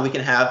now we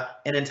can have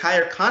an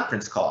entire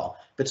conference call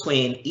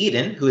between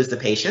Eden, who is the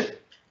patient,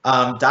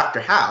 Dr.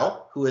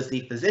 Howe, who is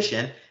the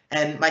physician,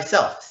 and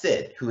myself,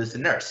 Sid, who is the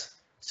nurse.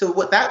 So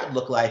what that would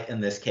look like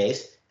in this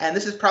case, and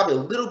this is probably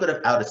a little bit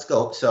of out of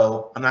scope,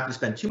 so I'm not going to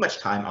spend too much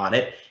time on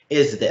it,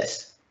 is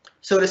this.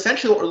 So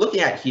essentially what we're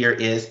looking at here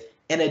is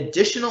an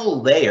additional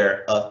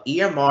layer of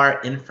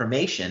EMR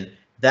information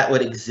that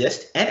would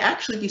exist and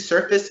actually be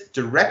surfaced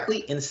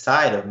directly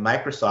inside of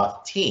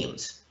Microsoft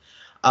Teams.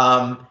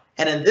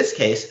 And in this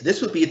case,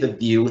 this would be the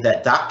view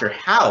that Dr.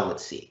 Howe would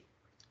see.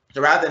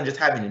 So rather than just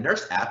having a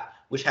nurse app,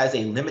 which has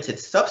a limited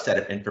subset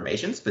of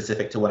information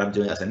specific to what I'm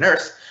doing as a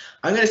nurse,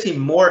 I'm going to see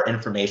more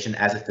information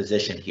as a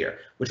physician here,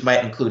 which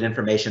might include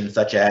information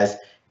such as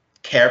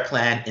care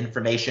plan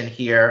information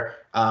here.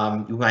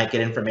 You might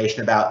get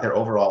information about their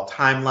overall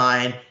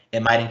timeline.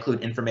 It might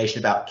include information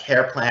about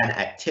care plan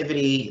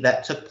activity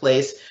that took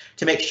place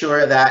to make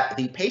sure that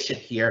the patient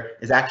here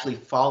is actually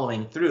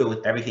following through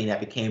with everything that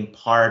became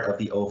part of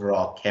the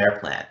overall care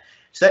plan.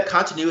 So that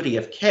continuity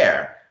of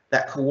care,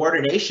 that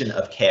coordination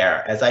of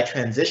care as I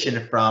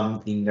transition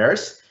from the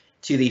nurse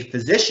to the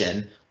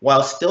physician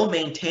while still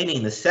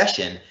maintaining the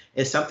session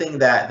is something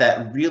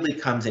that really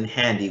comes in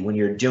handy when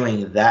you're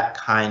doing that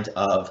kind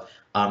of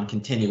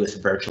continuous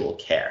virtual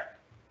care.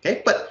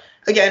 Okay, but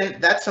again,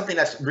 that's something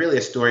that's really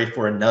a story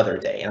for another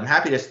day. And I'm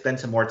happy to spend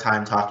some more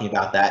time talking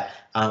about that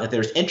if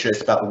there's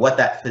interest about what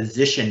that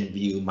physician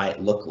view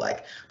might look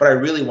like. But I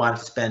really want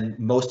to spend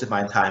most of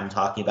my time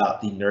talking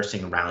about the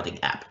nursing rounding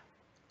app.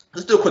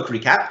 Let's do a quick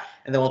recap,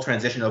 and then we'll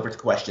transition over to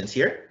questions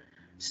here.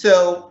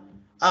 So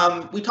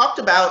we talked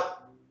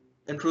about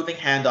improving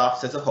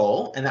handoffs as a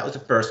whole, and that was the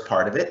first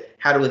part of it.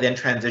 How do we then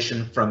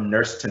transition from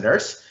nurse to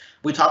nurse?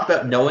 We talked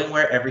about knowing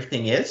where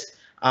everything is.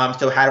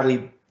 So how do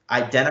we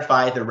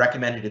identify the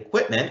recommended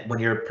equipment when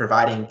you're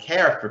providing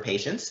care for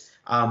patients,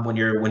 when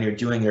you're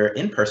doing your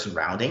in-person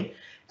rounding.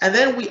 And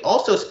then we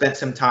also spent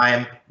some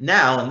time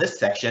now in this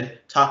section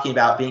talking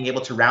about being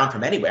able to round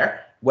from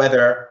anywhere,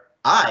 whether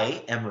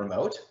I am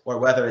remote or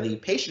whether the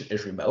patient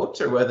is remote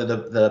or whether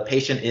the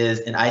patient is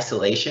in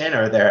isolation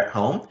or they're at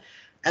home,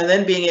 and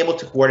then being able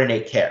to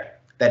coordinate care.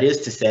 That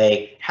is to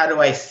say, how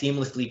do I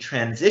seamlessly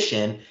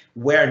transition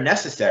where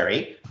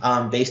necessary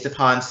based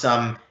upon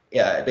some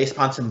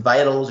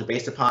vitals or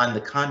based upon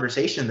the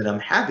conversation that I'm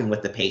having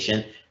with the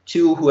patient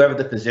to whoever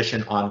the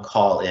physician on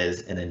call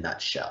is in a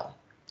nutshell.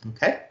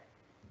 Okay.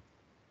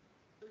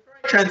 Before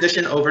I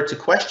transition over to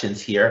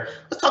questions here,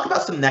 let's talk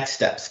about some next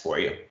steps for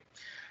you.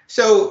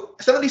 So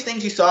some of these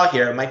things you saw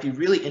here might be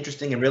really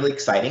interesting and really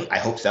exciting. I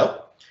hope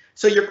so.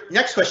 So your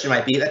next question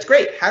might be, that's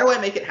great. How do I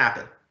make it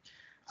happen?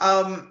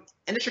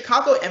 In the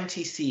Chicago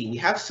MTC, we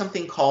have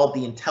something called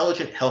the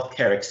Intelligent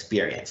Healthcare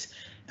Experience.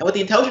 And what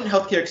the Intelligent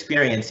Healthcare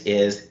Experience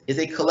is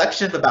a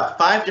collection of about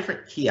 5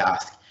 different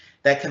kiosks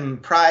that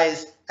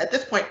comprise, at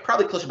this point,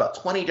 probably close to about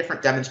 20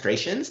 different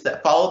demonstrations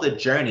that follow the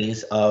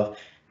journeys of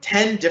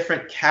 10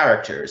 different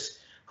characters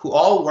who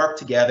all work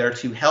together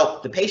to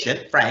help the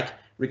patient, Frank,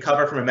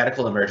 recover from a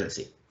medical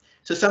emergency.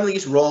 So some of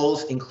these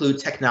roles include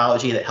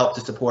technology that help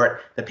to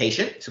support the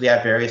patient. So we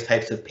have various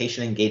types of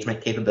patient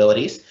engagement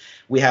capabilities.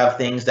 We have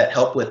things that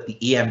help with the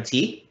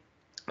EMT.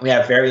 We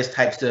have various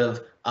types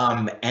of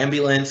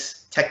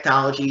ambulance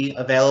technology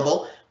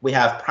available. We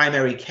have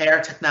primary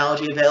care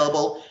technology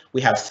available.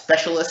 We have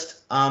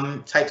specialist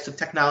types of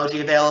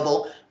technology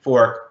available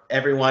for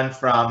everyone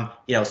from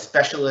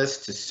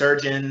specialists to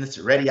surgeons,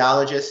 to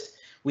radiologists.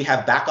 We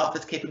have back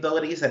office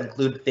capabilities that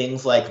include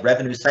things like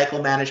revenue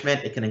cycle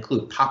management. It can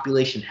include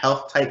population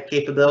health type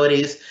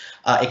capabilities.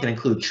 It can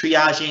include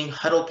triaging,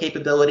 huddle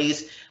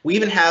capabilities. We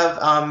even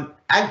have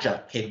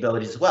adjunct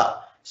capabilities as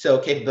well. So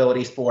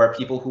capabilities for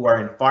people who are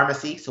in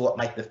pharmacy. So what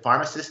might the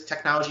pharmacist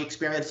technology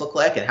experience look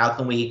like, and how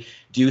can we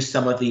do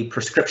some of the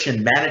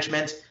prescription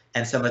management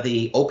and some of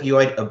the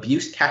opioid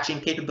abuse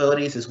catching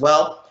capabilities as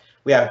well.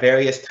 We have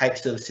various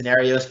types of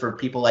scenarios for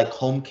people like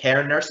home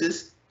care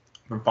nurses,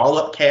 for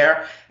follow-up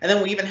care. And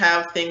then we even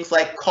have things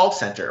like call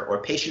center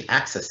or patient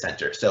access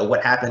center. So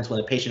what happens when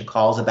a patient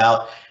calls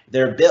about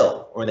their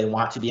bill or they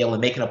want to be able to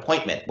make an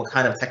appointment? What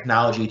kind of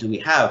technology do we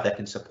have that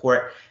can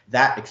support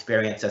that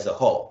experience as a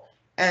whole?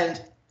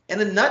 And in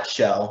a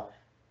nutshell,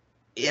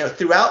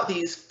 throughout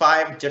these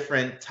 5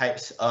 different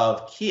types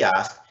of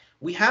kiosks,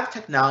 we have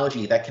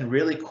technology that can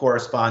really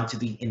correspond to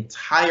the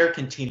entire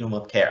continuum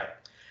of care.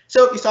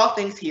 So if you saw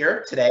things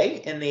here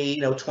today in the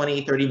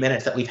 20, 30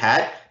 minutes that we've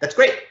had, that's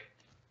great.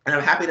 And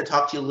I'm happy to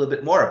talk to you a little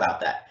bit more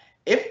about that.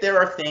 If there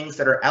are things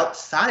that are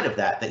outside of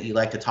that you'd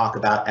like to talk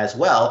about as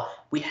well,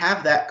 we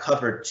have that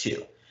covered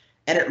too.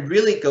 And it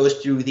really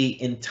goes through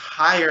the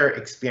entire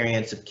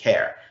experience of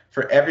care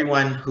for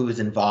everyone who is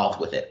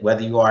involved with it,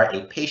 whether you are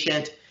a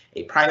patient,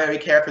 a primary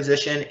care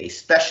physician, a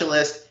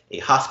specialist, a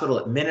hospital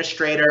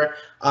administrator,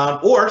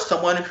 or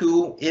someone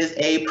who is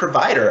a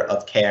provider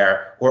of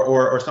care,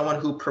 or someone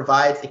who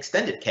provides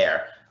extended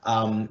care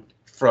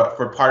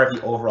for part of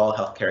the overall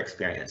healthcare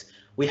experience.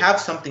 We have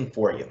something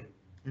for you,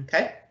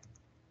 okay?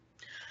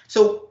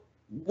 So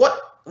one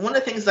of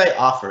the things I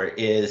offer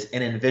is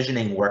an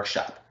envisioning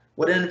workshop.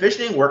 What an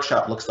envisioning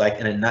workshop looks like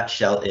in a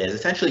nutshell is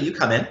essentially you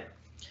come in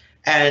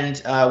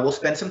and we'll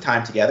spend some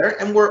time together,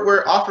 and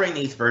we're offering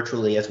these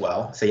virtually as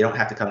well, so you don't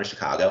have to come to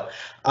Chicago.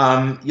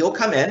 You'll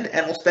come in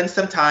and we'll spend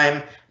some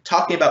time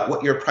talking about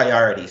what your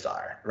priorities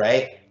are,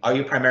 right? Are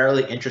you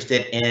primarily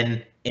interested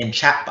in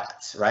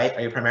chatbots, right?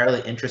 Are you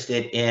primarily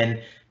interested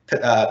in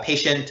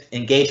patient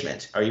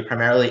engagement? Are you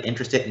primarily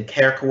interested in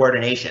care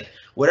coordination?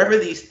 Whatever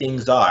these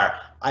things are,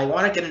 I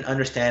want to get an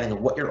understanding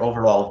of what your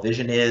overall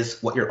vision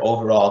is, what your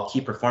overall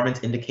key performance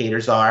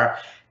indicators are,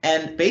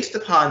 and based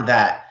upon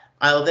that,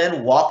 I'll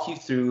then walk you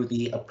through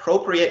the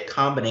appropriate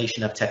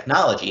combination of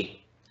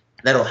technology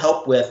that'll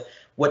help with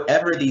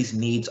whatever these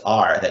needs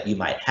are that you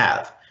might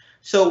have.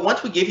 So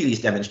once we give you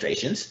these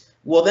demonstrations,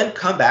 we'll then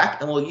come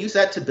back and we'll use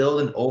that to build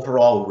an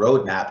overall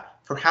roadmap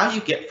for how you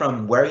get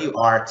from where you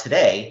are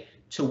today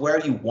to where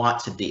you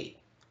want to be.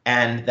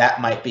 And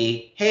that might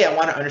be, hey, I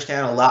want to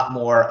understand a lot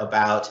more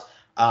about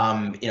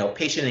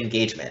patient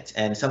engagement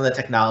and some of the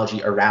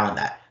technology around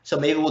that. So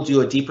maybe we'll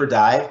do a deeper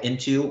dive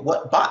into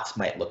what bots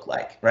might look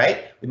like,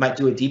 right? We might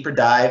do a deeper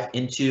dive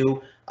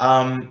into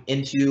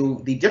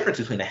the difference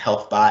between a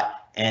health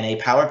bot and a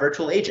power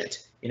virtual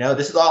agent.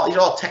 These are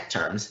all tech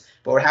terms,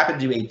 but we're happy to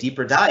do a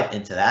deeper dive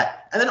into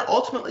that, and then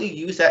ultimately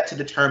use that to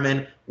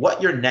determine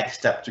what your next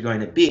steps are going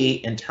to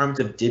be in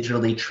terms of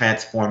digitally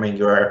transforming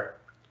your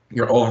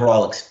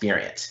overall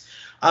experience.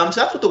 So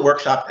that's what the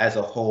workshop as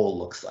a whole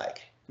looks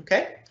like.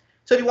 Okay.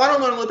 So if you want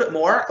to learn a little bit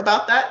more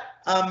about that,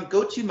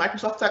 go to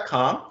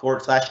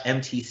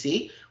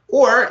Microsoft.com/MTC,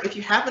 or if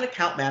you have an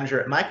account manager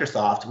at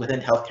Microsoft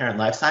within healthcare and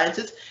life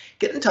sciences,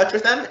 get in touch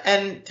with them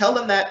and tell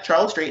them that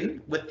Charles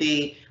Drayton with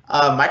the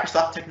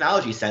Microsoft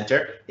Technology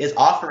Center is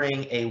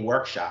offering a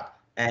workshop,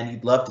 and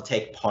you'd love to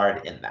take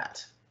part in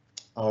that.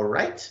 All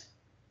right.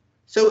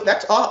 So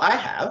that's all I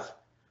have.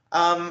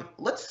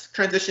 Let's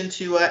transition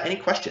to any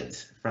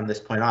questions from this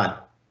point on.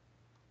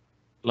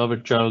 Love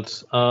it,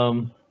 Charles.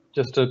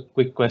 Just a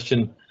quick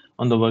question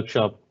on the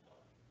workshop.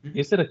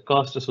 Is there a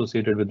cost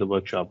associated with the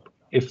workshop?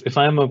 If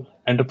I'm an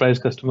enterprise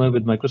customer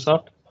with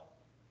Microsoft,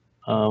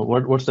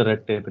 what's the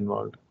red tape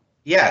involved?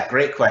 Yeah,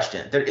 great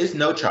question. There is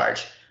no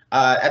charge.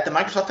 At the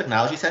Microsoft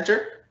Technology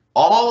Center,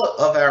 all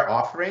of our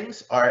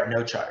offerings are at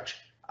no charge.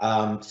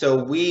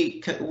 So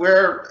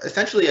we're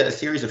essentially a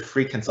series of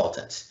free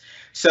consultants.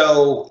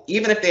 So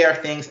even if they are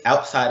things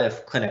outside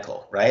of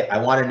clinical, right? I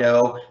want to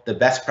know the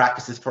best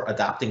practices for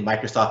adopting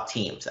Microsoft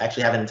Teams. I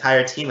actually have an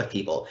entire team of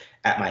people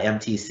at my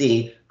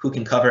MTC who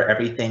can cover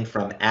everything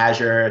from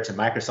Azure to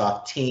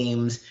Microsoft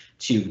Teams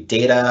to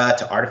data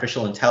to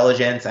artificial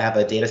intelligence. I have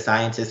a data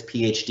scientist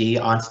PhD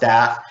on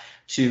staff,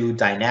 to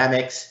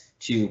Dynamics,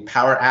 to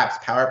Power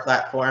Apps, Power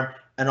Platform,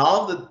 and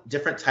all of the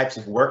different types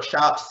of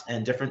workshops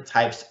and different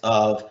types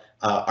of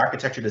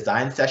architecture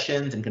design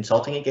sessions and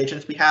consulting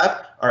engagements we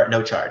have are at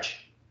no charge.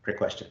 Great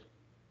question.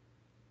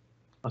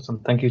 Awesome.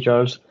 Thank you,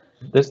 Charles.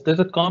 There's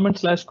a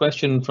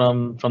comment/question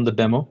from the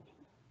demo.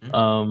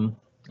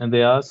 And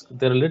they ask,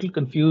 they're a little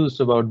confused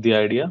about the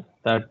idea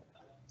that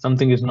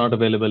something is not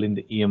available in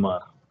the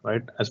EMR,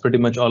 right? As pretty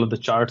much all of the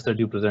charts that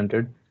you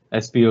presented,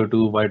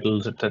 SpO2,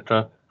 vitals,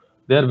 etc.,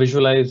 they are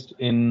visualized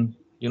in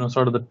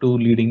sort of the two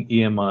leading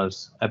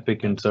EMRs,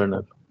 Epic and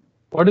Cerner.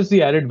 What is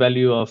the added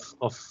value of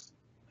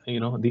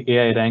the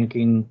AI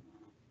ranking?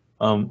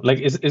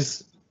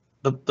 Is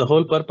the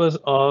whole purpose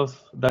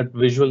of that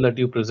visual that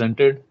you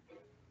presented,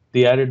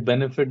 the added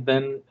benefit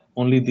then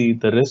only the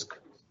risk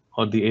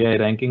or the AI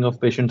ranking of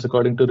patients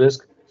according to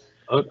risk?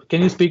 Or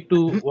can you speak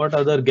to what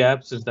other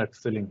gaps is that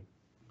filling?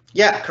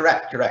 Yeah,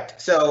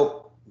 correct.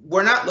 So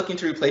we're not looking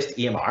to replace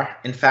the EMR.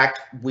 In fact,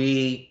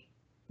 we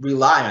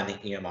rely on the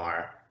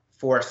EMR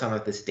for some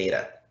of this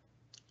data.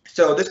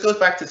 So this goes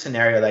back to the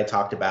scenario that I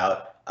talked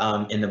about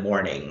in the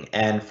morning,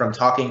 and from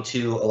talking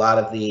to a lot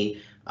of the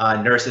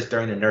nurses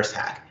during the nurse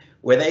hack,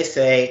 where they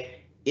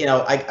say,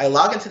 I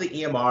log into the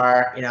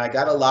EMR, I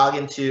got to log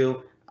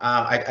into,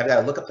 I've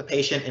got to look up the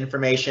patient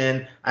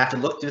information, I have to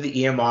look through the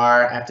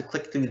EMR, I have to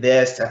click through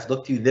this, I have to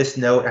look through this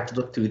note, I have to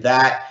look through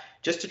that,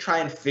 just to try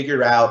and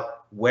figure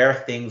out where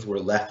things were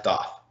left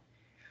off.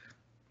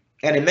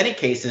 And in many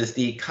cases,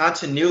 the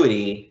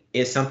continuity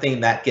is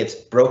something that gets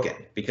broken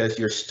because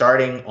you're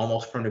starting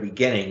almost from the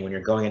beginning when you're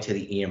going into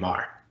the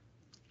EMR.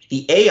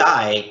 The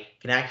AI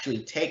can actually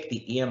take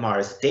the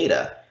EMR's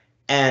data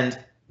and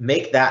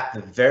make that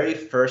the very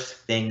first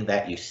thing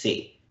that you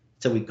see.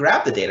 So we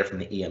grab the data from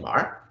the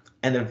EMR,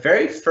 and the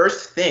very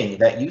first thing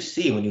that you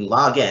see when you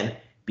log in,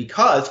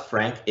 because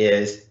Frank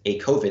is a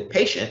COVID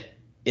patient,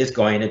 is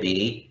going to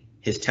be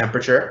his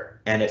temperature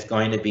and it's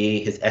going to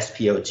be his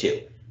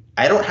SpO2.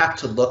 I don't have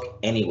to look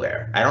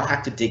anywhere. I don't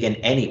have to dig in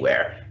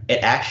anywhere.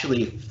 It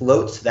actually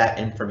floats that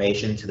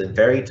information to the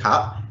very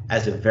top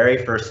as the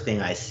very first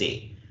thing I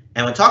see.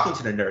 And when talking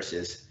to the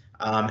nurses,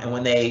 and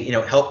when they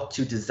helped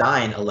to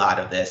design a lot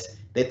of this,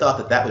 they thought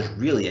that that was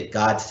really a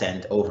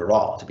godsend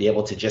overall, to be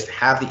able to just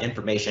have the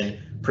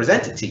information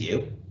presented to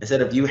you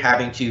instead of you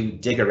having to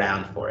dig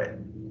around for it.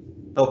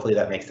 Hopefully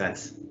that makes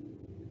sense.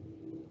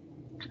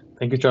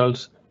 Thank you,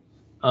 Charles.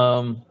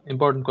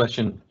 Important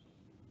question.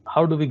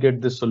 How do we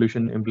get this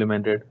solution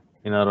implemented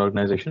in our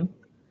organization?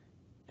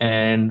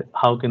 And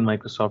how can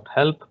Microsoft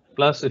help?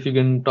 Plus, if you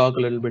can talk a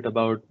little bit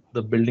about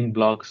the building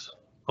blocks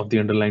of the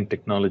underlying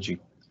technology.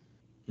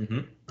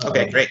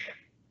 Okay, great.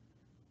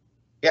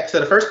 Yeah, so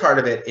the first part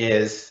of it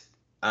is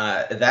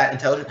that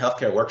Intelligent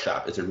Healthcare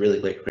Workshop is a really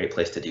great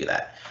place to do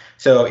that.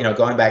 So,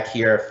 going back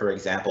here, for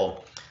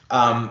example,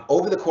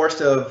 over the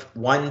course of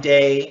one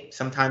day,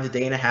 sometimes a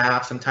day and a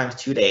half, sometimes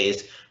 2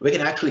 days, we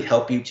can actually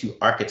help you to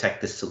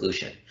architect this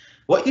solution.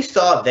 What you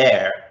saw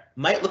there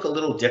might look a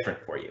little different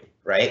for you,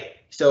 right?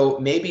 So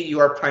maybe you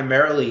are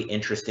primarily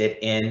interested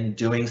in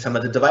doing some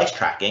of the device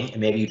tracking,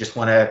 and maybe you just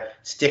want to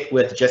stick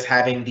with just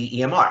having the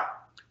EMR.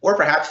 Or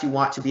perhaps you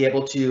want to be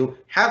able to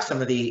have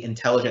some of the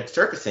intelligent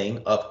surfacing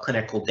of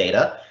clinical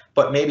data,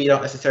 but maybe you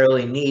don't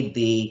necessarily need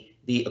the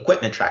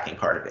equipment tracking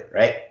part of it,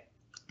 right?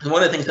 And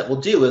one of the things that we'll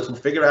do is we'll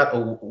figure out,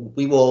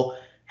 we will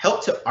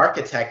help to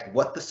architect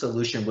what the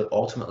solution would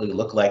ultimately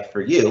look like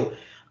for you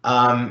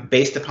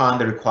based upon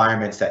the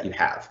requirements that you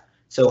have.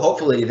 So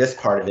hopefully this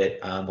part of it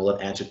will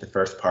have answered the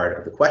first part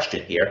of the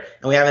question here.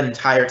 And we have an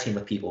entire team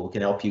of people who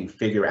can help you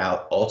figure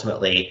out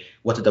ultimately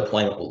what the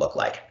deployment will look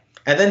like.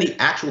 And then the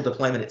actual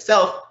deployment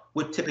itself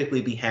would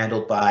typically be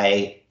handled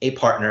by a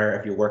partner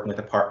if you're working with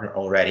a partner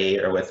already,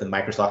 or with the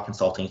Microsoft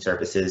Consulting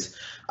Services,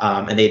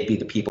 and they'd be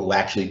the people who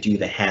actually do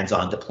the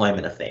hands-on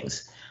deployment of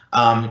things.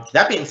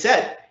 That being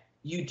said,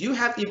 you do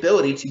have the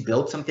ability to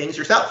build some things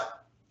yourself.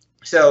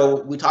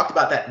 So we talked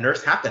about that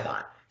Nurse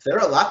Hack-a-thon. So there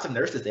are lots of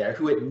nurses there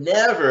who had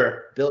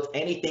never built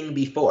anything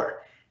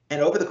before.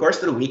 And over the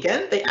course of the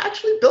weekend, they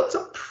actually built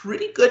some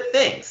pretty good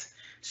things.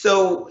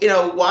 So,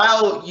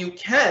 while you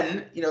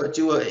can,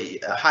 do a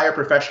hire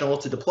professional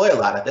to deploy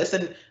a lot of this,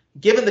 and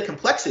given the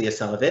complexity of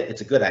some of it, it's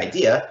a good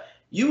idea,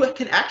 you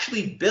can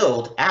actually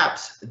build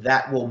apps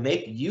that will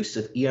make use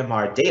of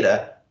EMR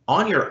data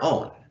on your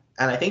own.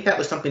 And I think that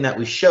was something that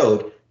we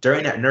showed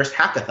during that Nurse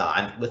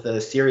Hack-a-thon with a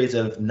series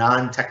of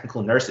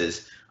non-technical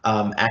nurses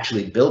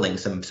actually building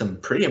some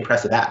pretty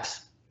impressive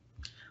apps.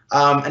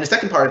 And the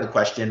second part of the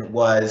question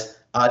was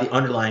the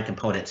underlying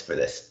components for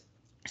this.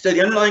 So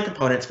the underlying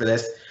components for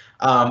this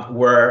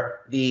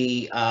were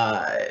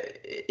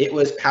it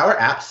was Power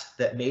Apps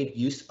that made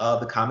use of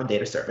the Common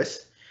Data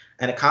Service.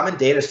 And a Common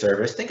Data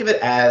Service, think of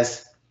it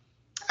as,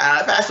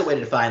 the fastest way to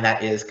define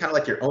that is kind of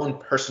like your own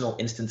personal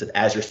instance of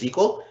Azure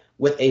SQL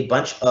with a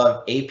bunch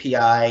of API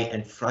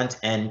and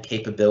front-end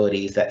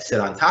capabilities that sit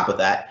on top of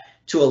that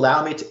to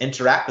allow me to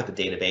interact with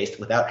the database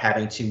without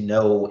having to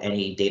know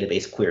any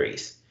database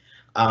queries.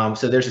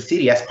 So there's a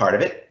CDS part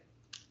of it.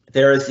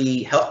 There is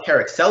the Healthcare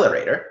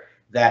Accelerator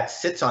that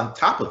sits on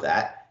top of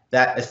that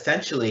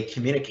essentially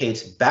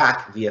communicates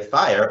back via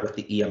FHIR with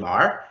the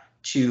EMR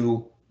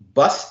to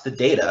bus the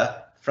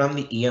data from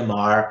the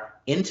EMR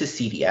into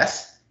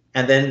CDS,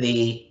 and then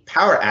the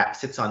Power App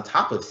sits on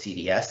top of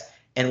CDS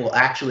and will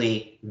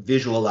actually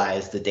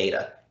visualize the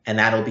data. And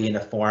that'll be in the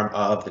form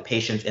of the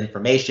patient's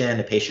information,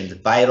 the patient's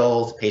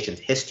vitals, the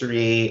patient's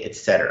history,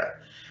 etc.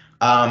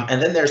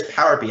 And then there's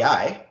Power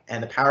BI,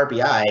 and the Power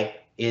BI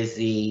is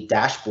the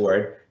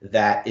dashboard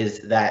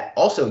that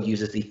also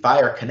uses the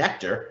FHIR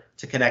connector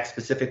to connect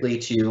specifically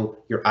to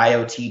your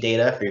IoT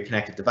data for your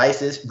connected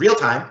devices, real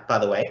time, by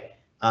the way,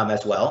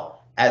 as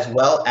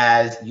well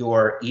as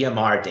your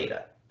EMR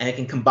data. And it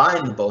can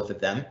combine the both of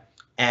them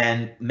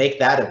and make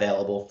that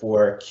available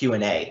for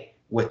Q&A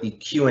with the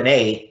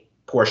Q&A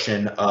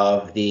portion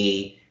of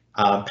the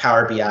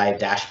Power BI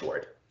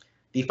dashboard.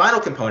 The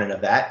final component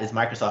of that is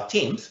Microsoft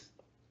Teams,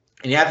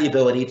 and you have the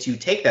ability to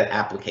take that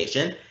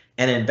application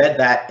and embed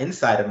that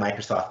inside of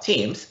Microsoft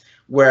Teams,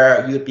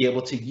 where you would be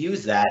able to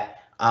use that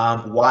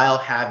while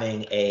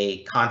having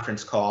a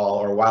conference call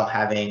or while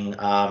having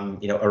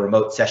a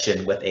remote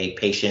session with a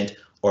patient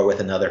or with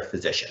another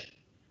physician.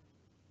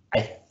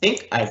 I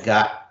think I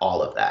got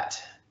all of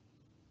that.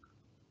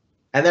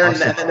 And then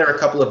there are a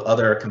couple of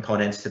other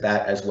components to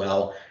that as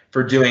well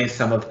for doing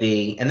some of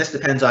the, and this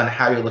depends on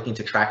how you're looking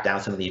to track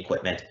down some of the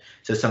equipment.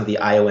 So some of the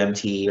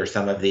IOMT or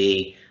some of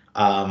the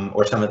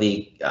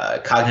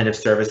cognitive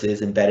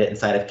services embedded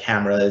inside of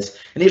cameras.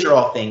 And these are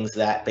all things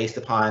that, based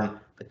upon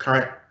the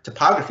current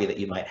topography that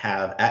you might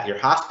have at your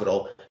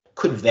hospital,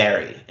 could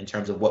vary in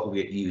terms of what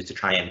we would use to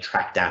try and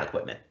track down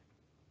equipment.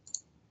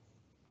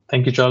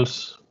 Thank you,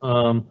 Charles.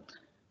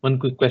 One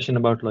quick question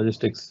about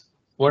logistics.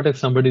 What if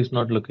somebody is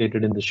not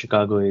located in the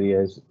Chicago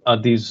area? Are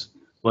these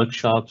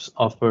workshops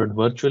offered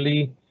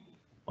virtually,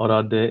 or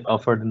are they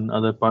offered in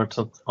other parts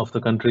of the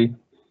country?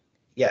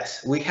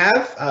 Yes, we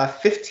have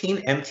 15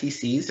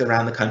 MTCs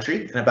around the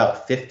country and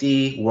about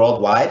 50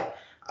 worldwide.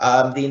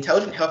 The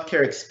Intelligent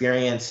Healthcare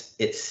Experience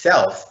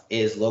itself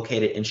is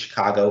located in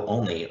Chicago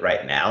only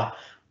right now,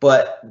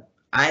 but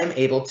I am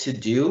able to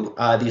do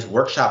these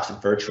workshops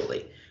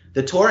virtually.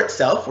 The tour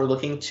itself, we're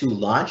looking to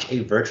launch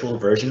a virtual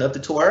version of the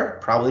tour,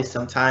 probably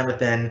sometime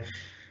within,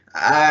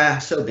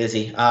 so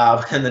busy,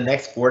 in the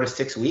next 4 to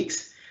 6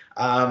 weeks.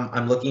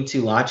 I'm looking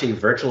to launch a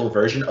virtual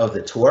version of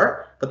the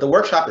tour, but the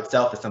workshop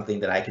itself is something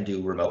that I can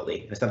do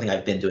remotely. It's something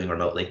I've been doing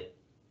remotely.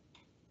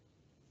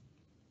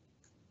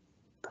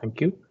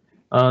 Thank you.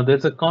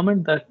 There's a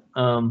comment that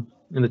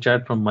in the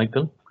chat from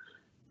Michael,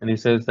 and he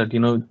says that,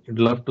 you'd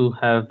love to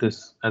have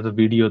this as a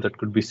video that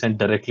could be sent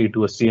directly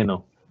to a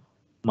CNO,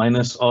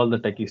 minus all the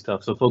techie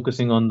stuff. So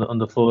focusing on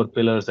the 4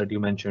 pillars that you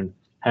mentioned: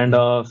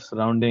 handoff,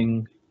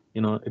 surrounding,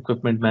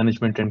 equipment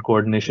management and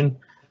coordination.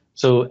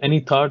 So any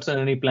thoughts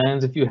and any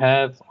plans, if you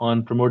have,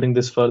 on promoting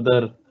this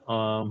further,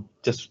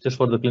 just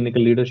for the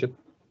clinical leadership?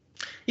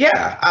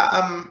 Yeah,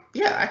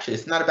 yeah, actually,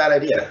 it's not a bad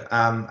idea.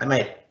 I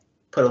might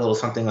put a little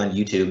something on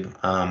YouTube,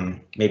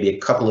 maybe a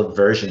couple of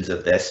versions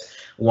of this,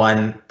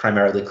 one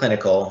primarily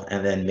clinical,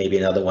 and then maybe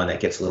another one that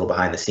gets a little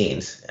behind the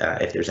scenes,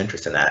 if there's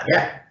interest in that.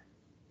 Yeah.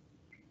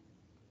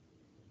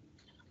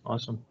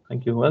 Awesome.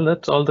 Thank you. Well,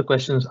 that's all the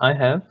questions I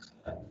have.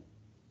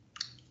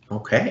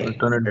 Okay. I'll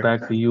turn it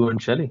back to you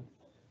and Shelley.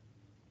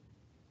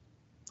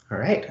 All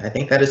right. I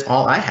think that is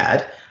all I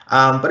had.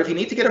 But if you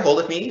need to get a hold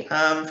of me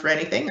for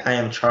anything, I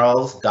am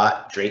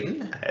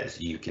charles.drayton, as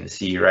you can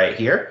see right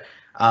here,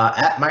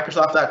 at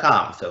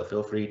Microsoft.com. So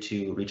feel free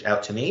to reach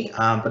out to me.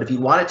 But if you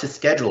wanted to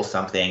schedule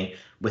something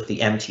with the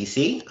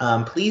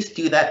MTC, please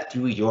do that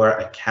through your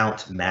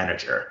account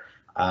manager.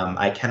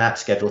 I cannot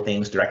schedule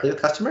things directly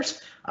with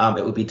customers.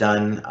 It would be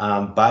done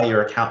by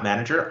your account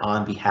manager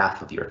on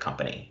behalf of your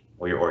company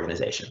or your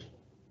organization.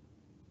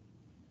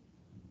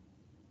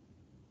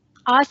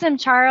 Awesome,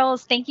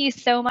 Charles. Thank you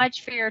so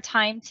much for your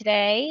time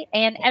today.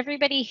 And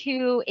everybody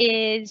who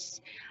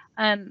is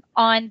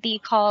on the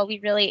call, we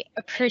really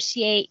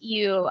appreciate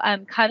you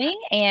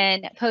coming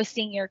and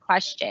posting your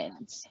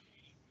questions.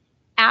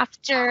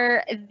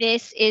 After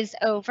this is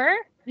over,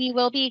 we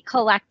will be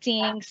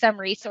collecting some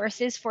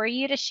resources for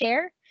you to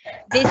share.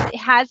 This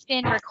has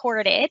been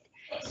recorded,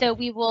 so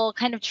we will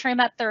kind of trim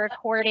up the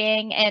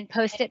recording and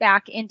post it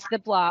back into the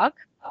blog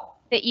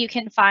that you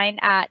can find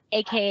at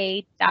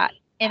aka.ms/HLS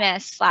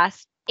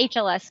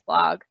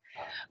blog.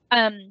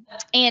 And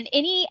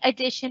any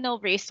additional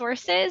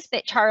resources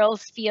that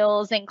Charles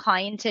feels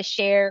inclined to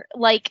share,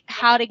 like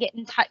how to get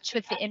in touch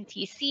with the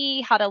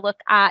MTC, how to look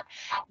at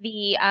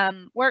the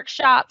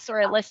workshops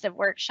or a list of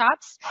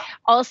workshops.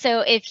 Also,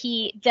 if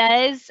he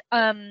does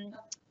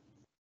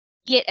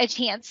get a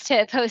chance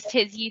to post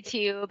his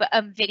YouTube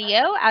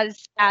video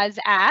as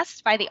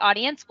asked by the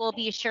audience, we'll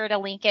be sure to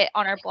link it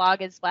on our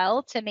blog as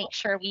well to make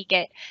sure we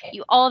get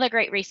you all the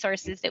great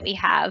resources that we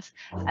have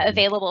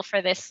available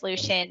for this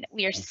solution.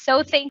 We are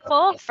so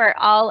thankful for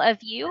all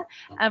of you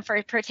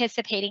for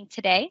participating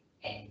today.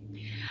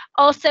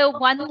 Also,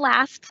 one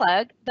last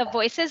plug, the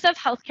Voices of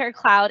Healthcare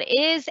Cloud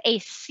is a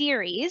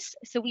series,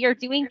 so we are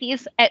doing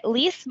these at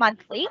least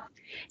monthly,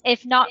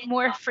 if not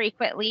more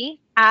frequently,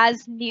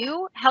 as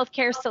new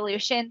healthcare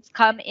solutions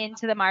come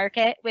into the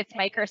market with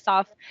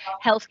Microsoft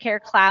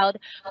Healthcare Cloud.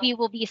 We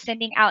will be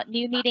sending out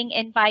new meeting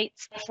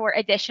invites for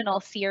additional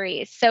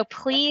series. So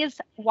please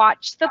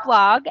watch the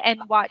blog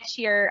and watch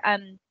your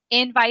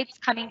invites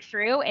coming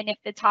through. And if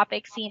the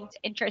topic seems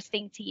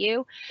interesting to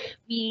you,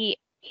 we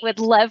would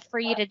love for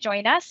you to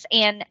join us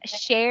and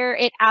share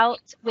it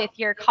out with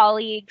your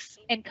colleagues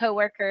and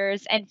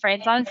coworkers and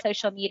friends on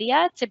social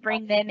media to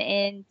bring them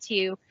in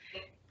to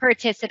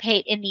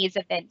participate in these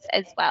events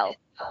as well.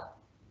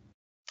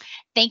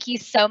 Thank you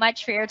so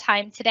much for your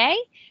time today,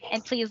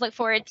 and please look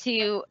forward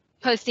to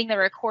posting the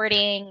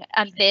recording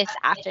this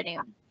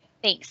afternoon.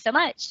 Thanks so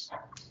much.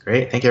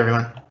 Great. Thank you,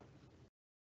 everyone.